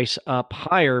the price up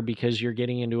higher because you're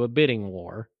getting into a bidding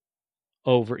war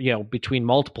over, between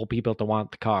multiple people that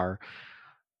want the car,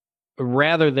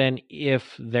 rather than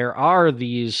if there are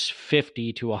these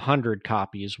 50 to 100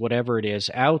 copies, whatever it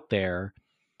is out there,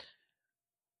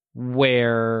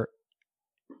 where,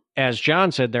 as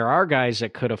John said, there are guys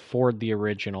that could afford the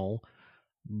original,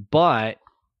 but,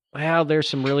 well, there's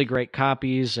some really great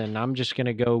copies and I'm just going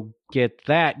to go get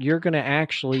that. You're going to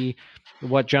actually,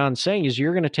 what John's saying is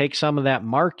you're going to take some of that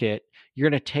market, you're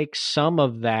going to take some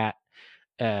of that,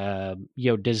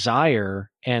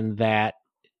 desire and that,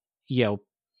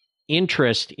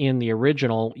 interest in the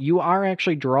original. You are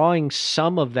actually drawing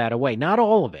some of that away, not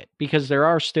all of it, because there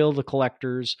are still the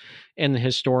collectors and the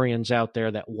historians out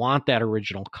there that want that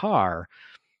original car,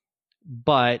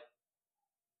 but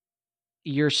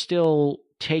you're still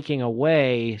taking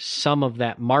away some of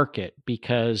that market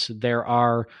because there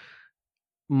are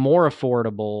more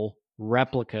affordable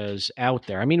replicas out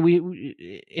there. I mean,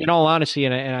 we in all honesty,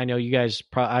 and I know you guys,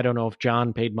 I don't know if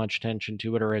John paid much attention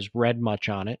to it or has read much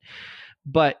on it,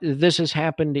 but this has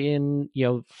happened in,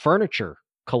 furniture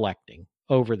collecting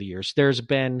over the years. There's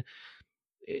been,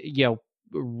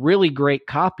 really great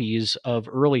copies of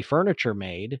early furniture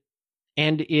made,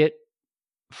 and it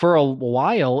for a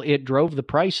while, it drove the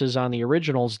prices on the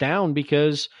originals down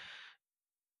because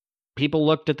people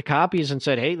looked at the copies and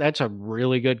said, hey, that's a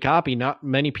really good copy. Not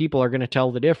many people are going to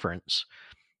tell the difference.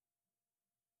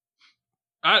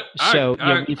 We've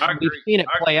seen it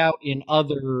play out in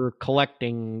other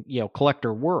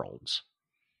collector worlds.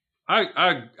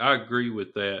 I agree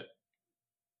with that.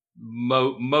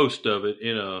 Most of it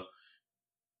in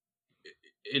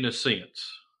a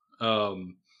sense.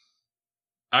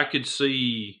 I could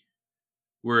see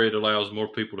where it allows more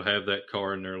people to have that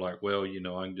car, and they're like, well,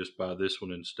 I can just buy this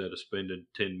one instead of spending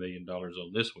 $10 million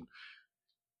on this one.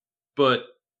 But,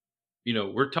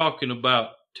 we're talking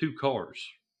about two cars.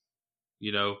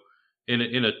 In a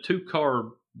two-car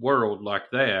world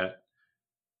like that,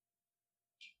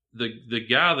 the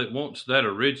guy that wants that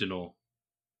original,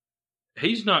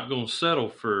 he's not going to settle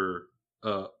for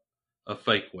a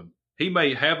fake one. He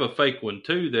may have a fake one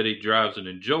too that he drives and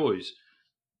enjoys,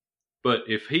 but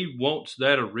if he wants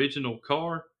that original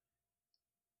car,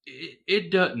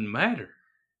 it doesn't matter.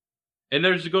 And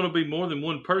there's going to be more than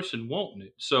one person wanting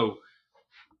it. So,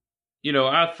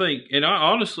 I think, and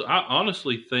I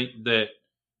honestly think that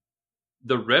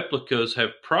the replicas have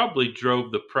probably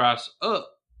drove the price up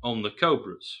on the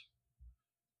Cobras.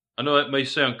 I know that may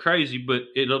sound crazy, but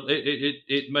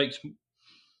it makes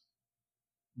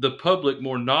the public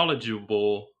more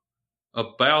knowledgeable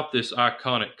about this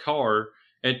iconic car.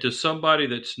 And to somebody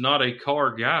that's not a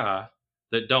car guy,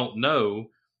 that don't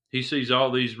know, he sees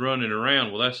all these running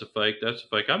around. Well, that's a fake. That's a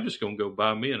fake. I'm just going to go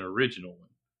buy me an original one.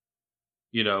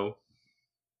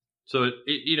 So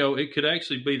it could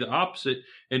actually be the opposite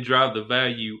and drive the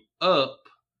value up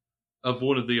of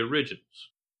one of the originals.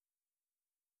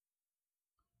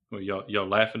 Well, y'all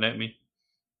laughing at me?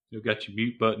 You got your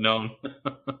mute button on.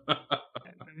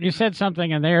 You said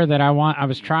something in there that I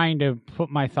was trying to put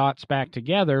my thoughts back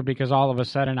together because all of a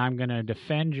sudden I'm going to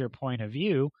defend your point of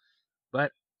view,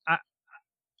 but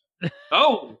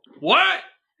oh, what?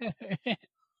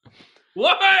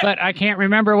 What? But I can't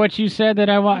remember what you said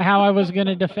how I was going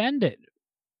to defend it.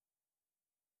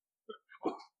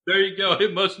 There you go.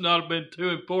 It must not have been too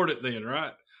important then,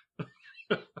 right?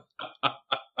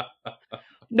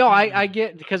 No, I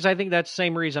get, because I think that's the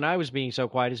same reason I was being so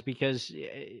quiet, is because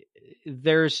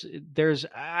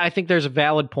I think there's a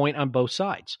valid point on both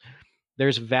sides.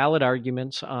 There's valid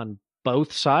arguments on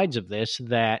both sides of this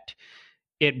that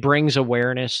it brings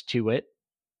awareness to it.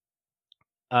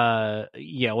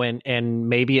 And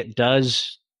maybe it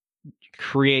does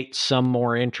create some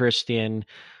more interest in,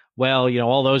 well,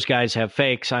 all those guys have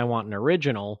fakes, I want an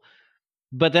original.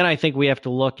 But then I think we have to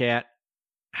look at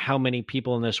how many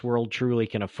people in this world truly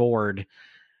can afford,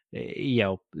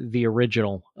 the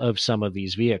original of some of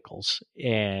these vehicles,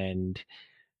 and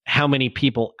how many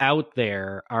people out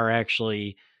there are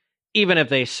actually, even if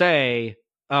they say,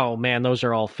 oh man, those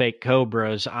are all fake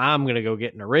Cobras, I'm going to go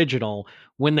get an original.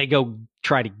 When they go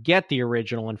try to get the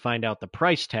original and find out the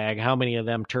price tag, how many of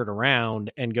them turn around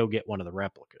and go get one of the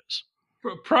replicas?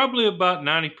 Probably about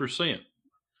 90%.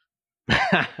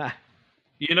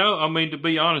 To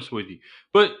be honest with you.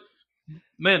 But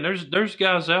man, there's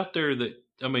guys out there that,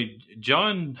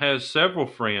 John has several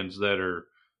friends that are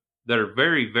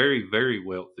very, very, very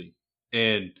wealthy.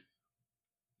 And,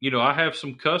 I have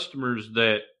some customers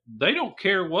that they don't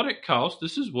care what it costs.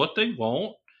 This is what they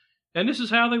want, and this is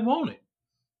how they want it.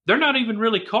 They're not even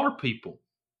really car people.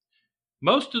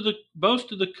 Most of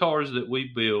the cars that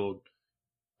we build,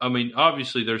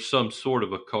 obviously there's some sort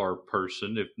of a car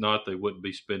person. If not, they wouldn't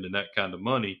be spending that kind of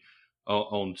money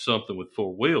on something with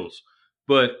four wheels.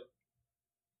 But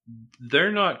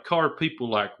they're not car people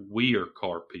like we are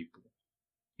car people.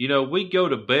 We go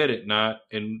to bed at night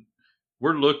and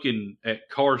we're looking at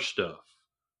car stuff.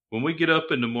 When we get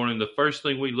up in the morning, the first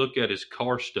thing we look at is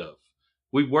car stuff.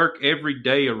 We work every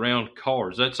day around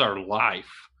cars. That's our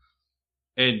life.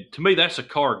 And to me, that's a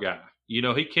car guy. He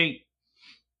can't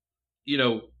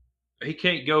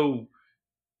go,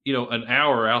 an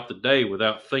hour out the day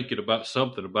without thinking about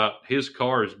something about his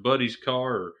car, his buddy's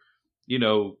car,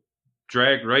 or,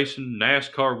 drag racing,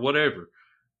 NASCAR, whatever.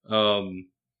 And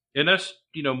that's,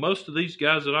 most of these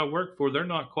guys that I work for, they're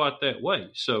not quite that way.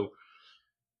 So,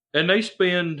 and they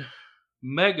spend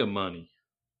mega money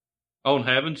on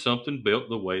having something built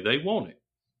the way they want it.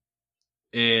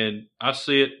 And I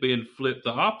see it being flipped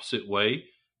the opposite way.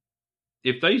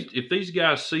 If these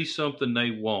guys see something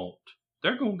they want,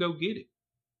 they're going to go get it.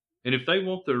 And if they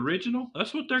want the original,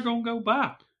 that's what they're going to go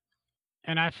buy.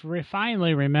 And I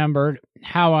finally remembered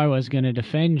how I was going to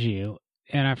defend you.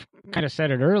 And I've kind of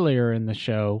said it earlier in the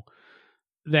show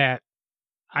that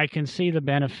I can see the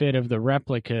benefit of the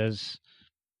replicas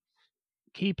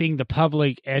keeping the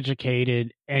public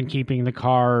educated and keeping the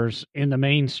cars in the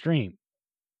mainstream.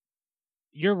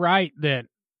 You're right that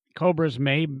Cobras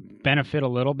may benefit a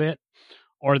little bit,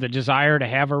 or the desire to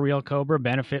have a real Cobra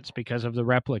benefits because of the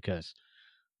replicas.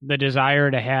 The desire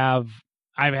to have,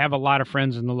 I have a lot of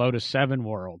friends in the Lotus 7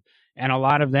 world, and a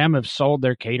lot of them have sold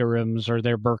their Caterhams or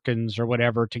their Birkins or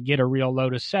whatever to get a real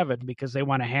Lotus 7 because they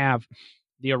want to have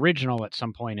the original at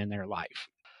some point in their life.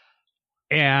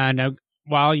 And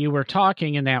while you were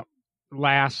talking in that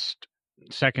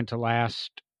second to last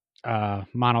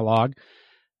monologue,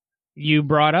 you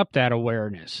brought up that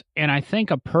awareness. And I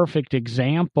think a perfect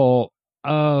example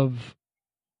of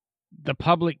the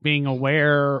public being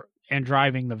aware and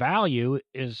driving the value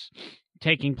is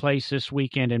taking place this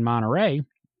weekend in Monterey.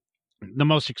 The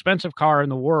most expensive car in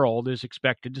the world is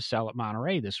expected to sell at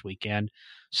Monterey this weekend,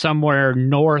 somewhere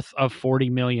north of $40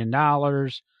 million,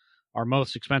 our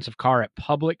most expensive car at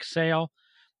public sale,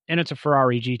 and it's a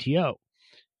Ferrari GTO.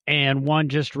 And one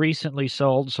just recently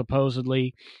sold,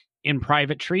 supposedly, in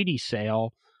private treaty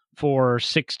sale for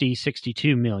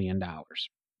 $62 million.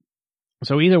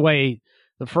 So either way,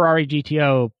 the Ferrari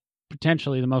GTO,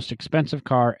 potentially the most expensive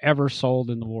car ever sold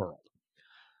in the world.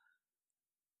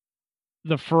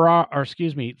 The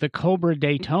Cobra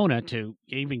Daytona, to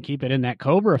even keep it in that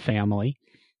Cobra family,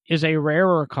 is a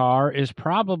rarer car, is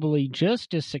probably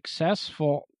just as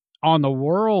successful on the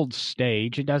world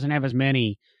stage. It doesn't have as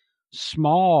many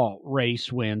small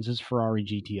race wins as Ferrari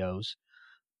GTOs,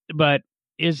 but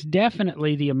is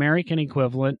definitely the American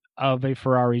equivalent of a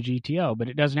Ferrari GTO, but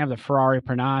it doesn't have the Ferrari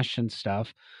panache and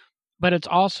stuff. But it's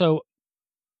also,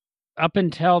 up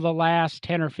until the last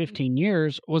 10 or 15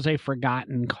 years, was a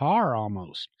forgotten car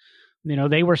almost.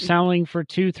 They were selling for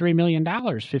 $2-3 million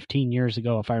 15 years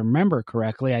ago, if I remember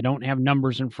correctly. I don't have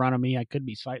numbers in front of me. I could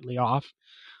be slightly off.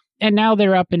 And now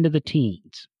they're up into the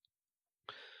teens.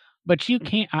 But you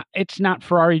can't, it's not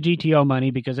Ferrari GTO money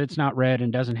because it's not red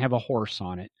and doesn't have a horse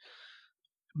on it.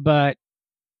 But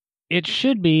it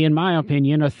should be, in my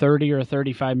opinion, a $30 or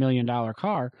 $35 million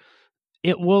car.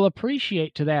 It will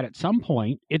appreciate to that at some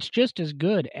point. It's just as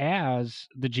good as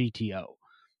the GTO.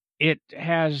 It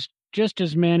has just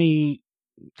as many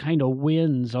kind of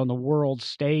wins on the world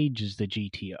stage as the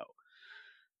GTO.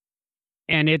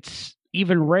 And it's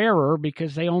even rarer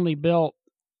because they only built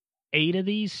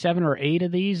 7 or 8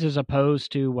 of these, as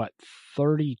opposed to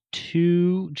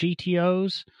 32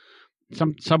 GTOs,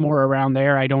 somewhere around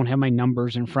there. I don't have my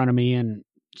numbers in front of me, and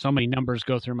so many numbers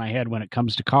go through my head when it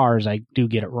comes to cars, I do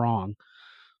get it wrong.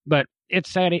 But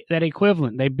it's that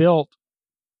equivalent. They built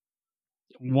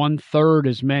 1/3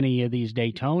 as many of these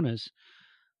Daytonas,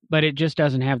 but it just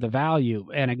doesn't have the value.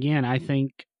 And again, I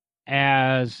think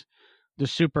as the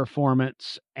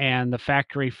Superformance and the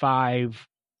Factory 5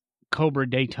 Cobra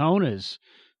Daytonas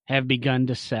have begun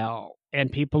to sell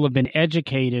and people have been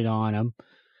educated on them,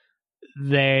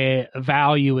 the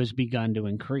value has begun to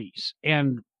increase.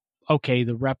 And okay,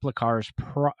 the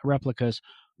replicas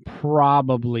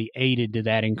probably aided to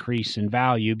that increase in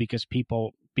value because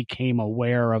people became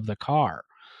aware of the car.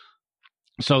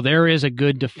 So there is a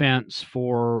good defense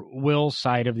for Will's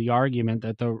side of the argument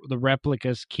that the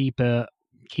replicas keep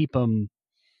them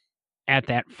at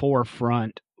that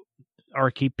forefront,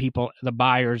 or keep the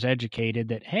buyers educated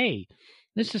that, hey,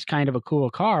 this is kind of a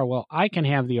cool car. Well, I can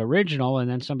have the original, and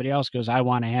then somebody else goes, I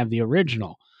want to have the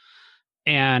original.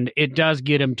 And it does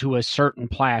get them to a certain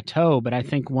plateau, but I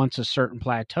think once a certain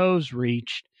plateau's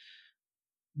reached,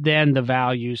 then the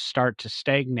values start to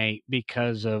stagnate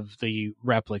because of the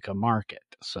replica market.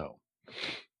 So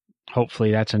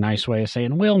hopefully that's a nice way of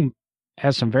saying Will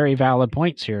has some very valid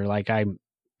points here, like I'm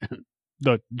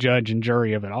the judge and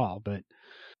jury of it all, but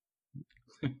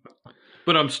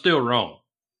I'm still wrong.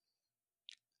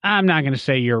 I'm not going to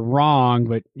say you're wrong,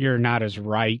 but you're not as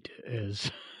right as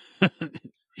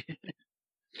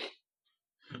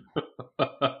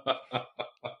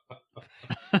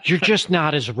You're just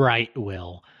not as right,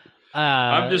 Will.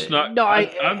 I'm just not. No,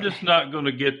 I'm just not going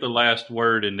to get the last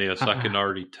word in this. I can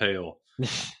already tell.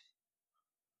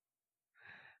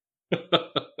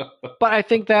 But I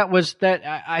think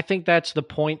I think that's the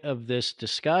point of this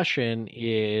discussion: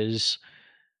 is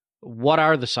what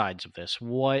are the sides of this?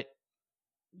 What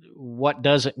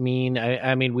does it mean?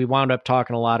 I mean, we wound up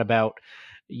talking a lot about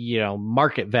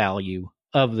market value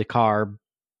of the car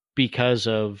because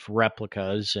of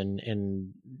replicas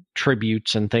and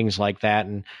tributes and things like that,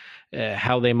 and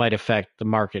how they might affect the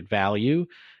market value.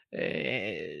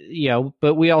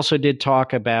 But we also did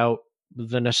talk about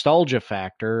the nostalgia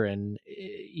factor, and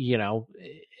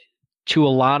to a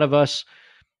lot of us,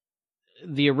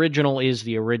 the original is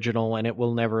the original, and it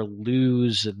will never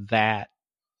lose that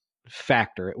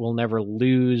factor. It will never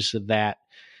lose that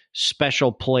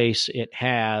special place it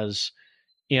has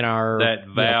in our that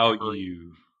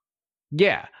value.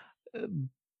 Yeah.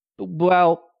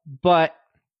 Well, but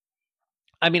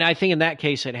I mean, I think in that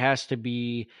case, it has to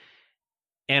be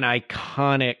an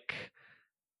iconic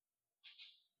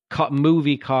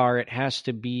movie car. It has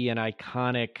to be an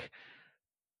iconic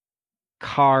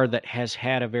car that has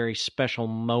had a very special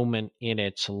moment in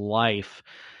its life.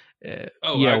 I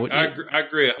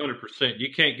agree 100%.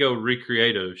 You can't go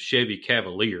recreate a Chevy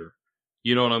Cavalier.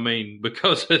 You know what I mean?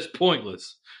 Because it's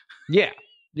pointless.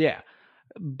 Yeah.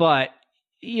 But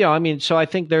I mean, so I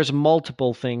think there's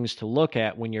multiple things to look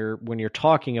at when you're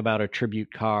talking about a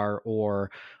tribute car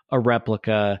or a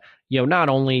replica. Not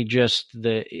only just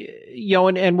the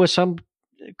and with some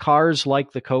cars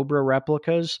like the Cobra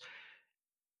replicas,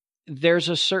 there's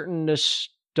a certain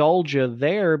nostalgia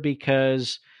there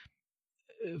because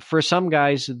for some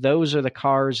guys, those are the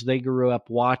cars they grew up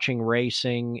watching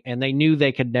racing and they knew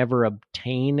they could never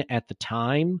obtain at the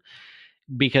time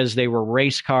because they were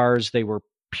race cars. They were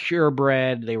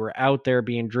purebred. They were out there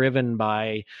being driven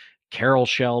by Carroll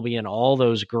Shelby and all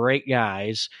those great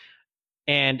guys.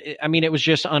 And I mean, it was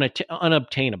just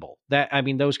unobtainable.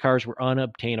 Those cars were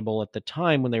unobtainable at the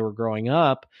time when they were growing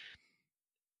up.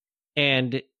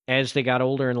 And as they got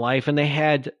older in life and they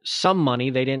had some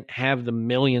money, they didn't have the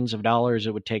millions of dollars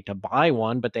it would take to buy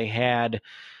one, but they had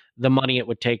the money it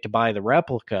would take to buy the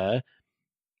replica.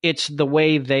 It's the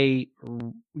way they,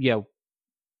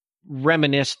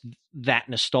 reminisce that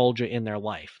nostalgia in their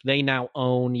life. They now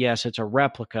own, yes, it's a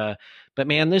replica, but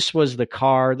man, this was the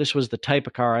type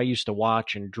of car I used to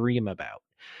watch and dream about.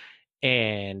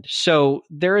 And so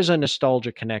there is a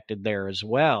nostalgia connected there as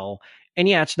well. And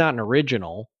yeah, it's not an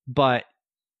original, but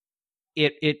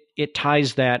it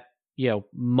ties that,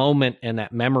 moment and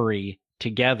that memory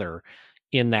together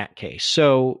in that case.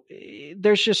 So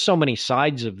there's just so many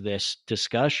sides of this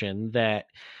discussion that,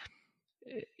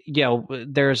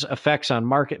 there's effects on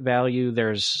market value.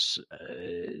 There's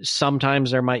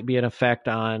sometimes there might be an effect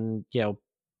on,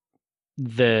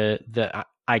 the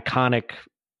iconic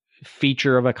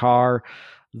feature of a car.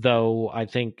 Though I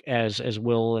think as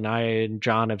Will and I and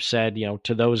John have said,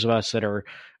 to those of us that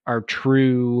are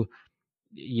true,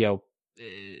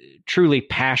 truly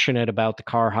passionate about the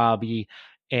car hobby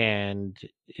and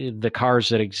the cars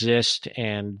that exist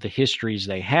and the histories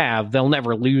they have, they'll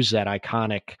never lose that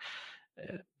iconic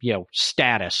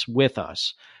status with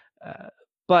us.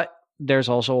 But there's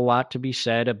also a lot to be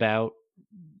said about,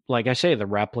 like I say, the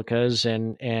replicas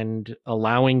and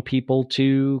allowing people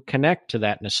to connect to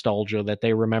that nostalgia that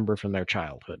they remember from their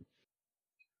childhood.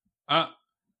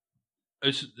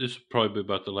 This will probably be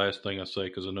about the last thing I say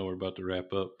because I know we're about to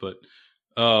wrap up. But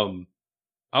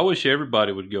I wish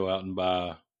everybody would go out and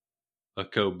buy a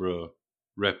Cobra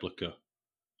replica.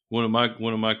 One of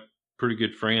my pretty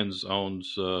good friends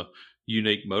owns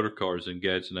Unique Motor Cars in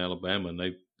Gadsden, Alabama, and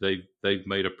they've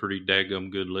made a pretty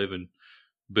daggum good living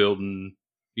building,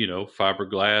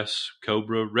 fiberglass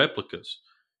Cobra replicas.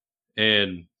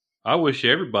 And I wish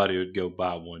everybody would go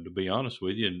buy one, to be honest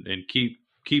with you, and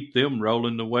keep them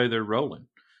rolling the way they're rolling.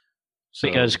 So,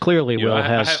 because clearly Will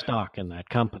has stock in that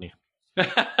company.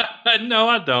 No,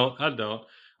 I don't.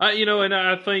 And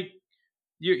I think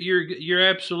you're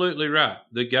absolutely right.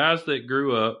 The guys that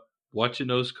grew up watching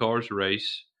those cars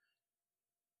race,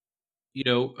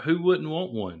 who wouldn't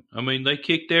want one? I mean, they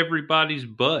kicked everybody's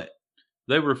butt.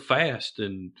 They were fast,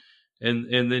 and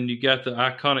then you got the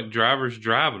iconic drivers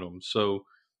driving them. So,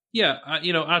 yeah,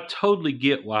 I totally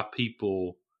get why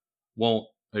people want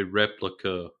a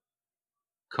replica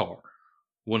car,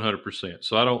 100%.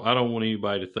 So I don't want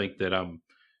anybody to think that I'm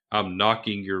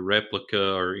knocking your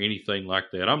replica or anything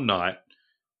like that. I'm not.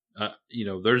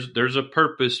 There's a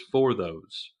purpose for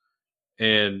those.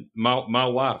 And my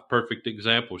wife, perfect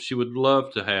example. She would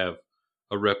love to have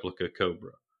a replica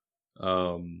Cobra.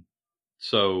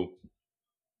 So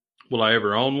will I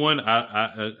ever own one?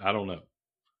 I don't know.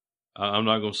 I'm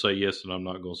not going to say yes and I'm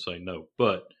not going to say no.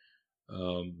 But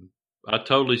I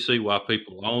totally see why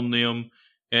people own them,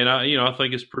 and I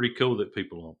think it's pretty cool that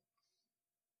people own.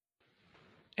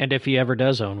 And if he ever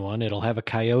does own one, it'll have a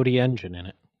Coyote engine in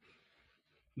it.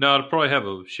 No, it'll probably have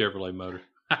a Chevrolet motor.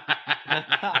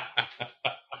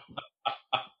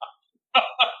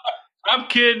 I'm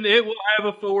kidding. It will have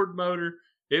a Ford motor.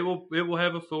 It will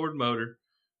have a Ford motor.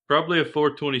 Probably a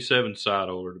 427 side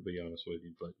oiler, to be honest with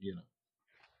you. But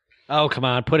Oh, come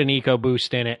on! Put an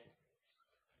EcoBoost in it.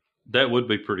 That would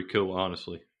be pretty cool,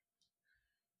 honestly.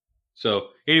 So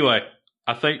anyway,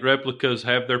 I think replicas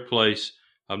have their place.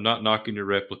 I'm not knocking your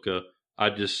replica. I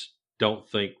just don't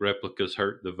think replicas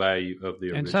hurt the value of the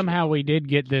original. And somehow we did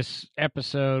get this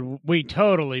episode. We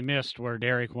totally missed where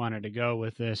Derek wanted to go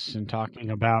with this and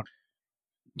talking about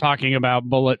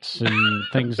bullets and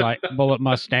things like bullet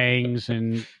Mustangs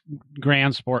and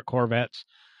Grand Sport Corvettes.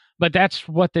 But that's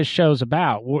what this show's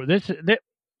about.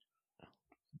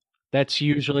 That's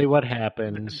usually what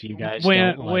happens. You guys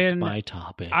don't like my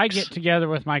topics. I get together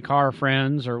with my car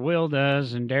friends, or Will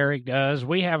does, and Derek does.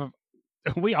 We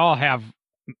all have,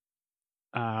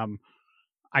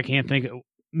 I can't think of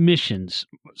missions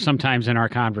sometimes in our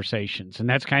conversations, and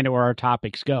that's kind of where our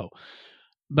topics go.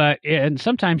 And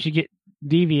sometimes you get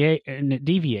it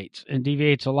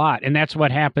deviates a lot, and that's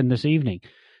what happened this evening.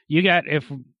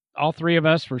 If all three of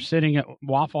us were sitting at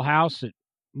Waffle House at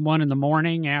 1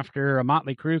 a.m. after a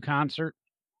Motley Crue concert,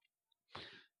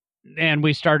 and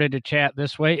we started to chat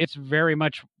this way, it's very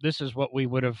much, this is what we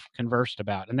would have conversed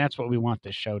about, and that's what we want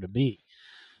this show to be.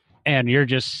 And you're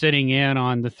just sitting in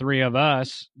on the three of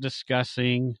us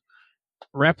discussing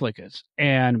replicas.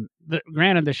 And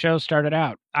granted, the show started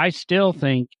out, I still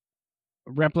think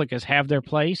replicas have their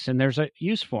place and there's a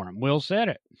use for them. Will said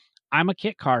it. I'm a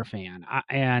kit car fan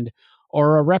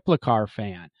or a replicar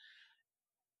fan.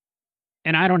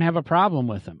 And I don't have a problem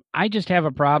with them. I just have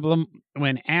a problem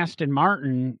when Aston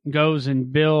Martin goes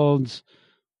and builds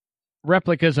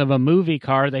replicas of a movie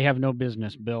car they have no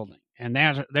business building. And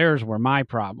there's where my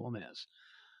problem is.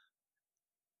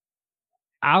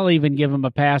 I'll even give them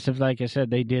a pass if, like I said,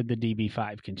 they did the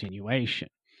DB5 continuation.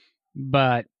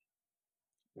 But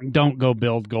don't go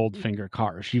build Goldfinger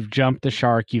cars. You've jumped the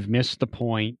shark. You've missed the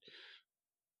point.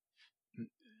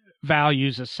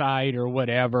 Values aside or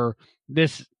whatever,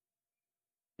 this,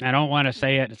 I don't want to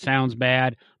say it, it sounds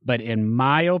bad, but in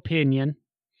my opinion,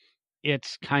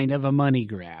 it's kind of a money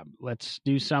grab. Let's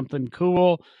do something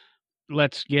cool.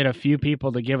 Let's get a few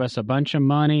people to give us a bunch of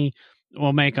money.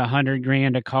 We'll make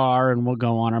 $100,000 a car and we'll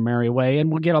go on our merry way, and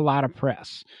we'll get a lot of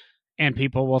press. And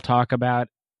people will talk about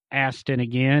Aston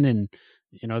again. And,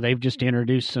 they've just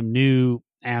introduced some new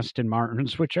Aston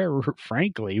Martins, which are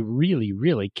frankly really,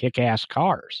 really kick-ass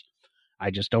cars.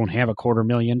 I just don't have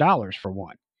 $250,000 for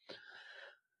one.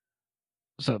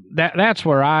 So that's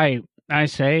where I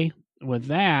say with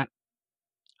that,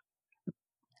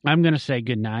 I'm going to say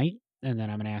goodnight, and then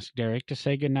I'm going to ask Derek to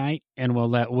say goodnight, and we'll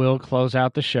let Will close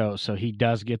out the show so he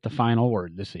does get the final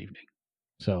word this evening.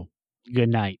 So, good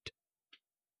night.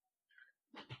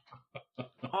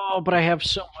 Oh, but I have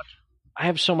so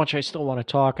much I still want to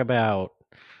talk about.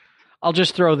 I'll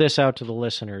just throw this out to the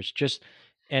listeners,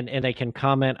 and they can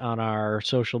comment on our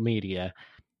social media.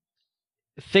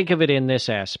 Think of it in this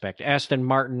aspect. Aston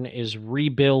Martin is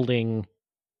rebuilding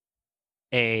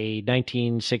a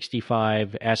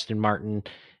 1965 Aston Martin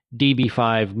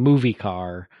DB5 movie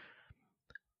car,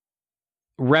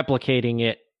 replicating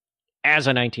it as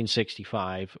a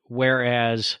 1965,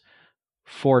 whereas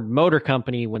Ford Motor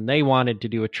Company, when they wanted to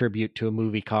do a tribute to a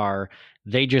movie car,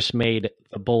 they just made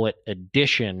the Bullet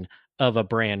edition of a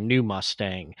brand new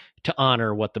Mustang to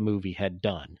honor what the movie had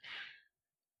done.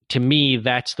 To me,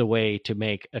 that's the way to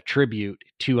make a tribute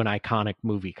to an iconic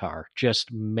movie car. Just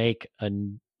make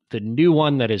the new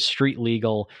one that is street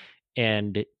legal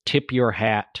and tip your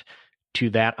hat to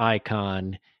that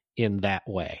icon in that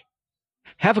way.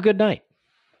 Have a good night.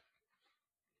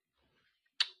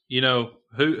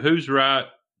 Who's right,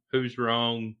 who's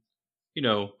wrong?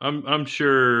 I'm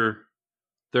sure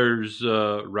there's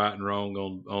right and wrong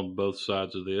on both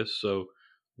sides of this. So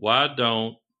why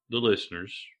don't the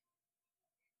listeners,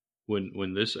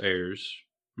 when this airs,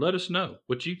 let us know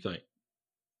what you think.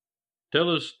 Tell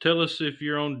us if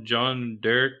you're on John,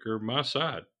 Derek, or my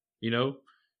side, and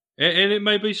it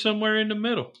may be somewhere in the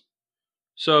middle.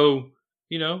 So,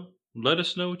 let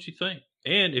us know what you think.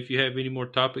 And if you have any more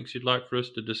topics you'd like for us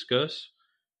to discuss,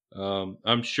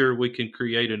 I'm sure we can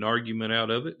create an argument out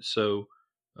of it. So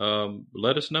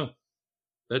let us know.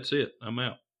 That's it. I'm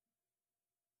out.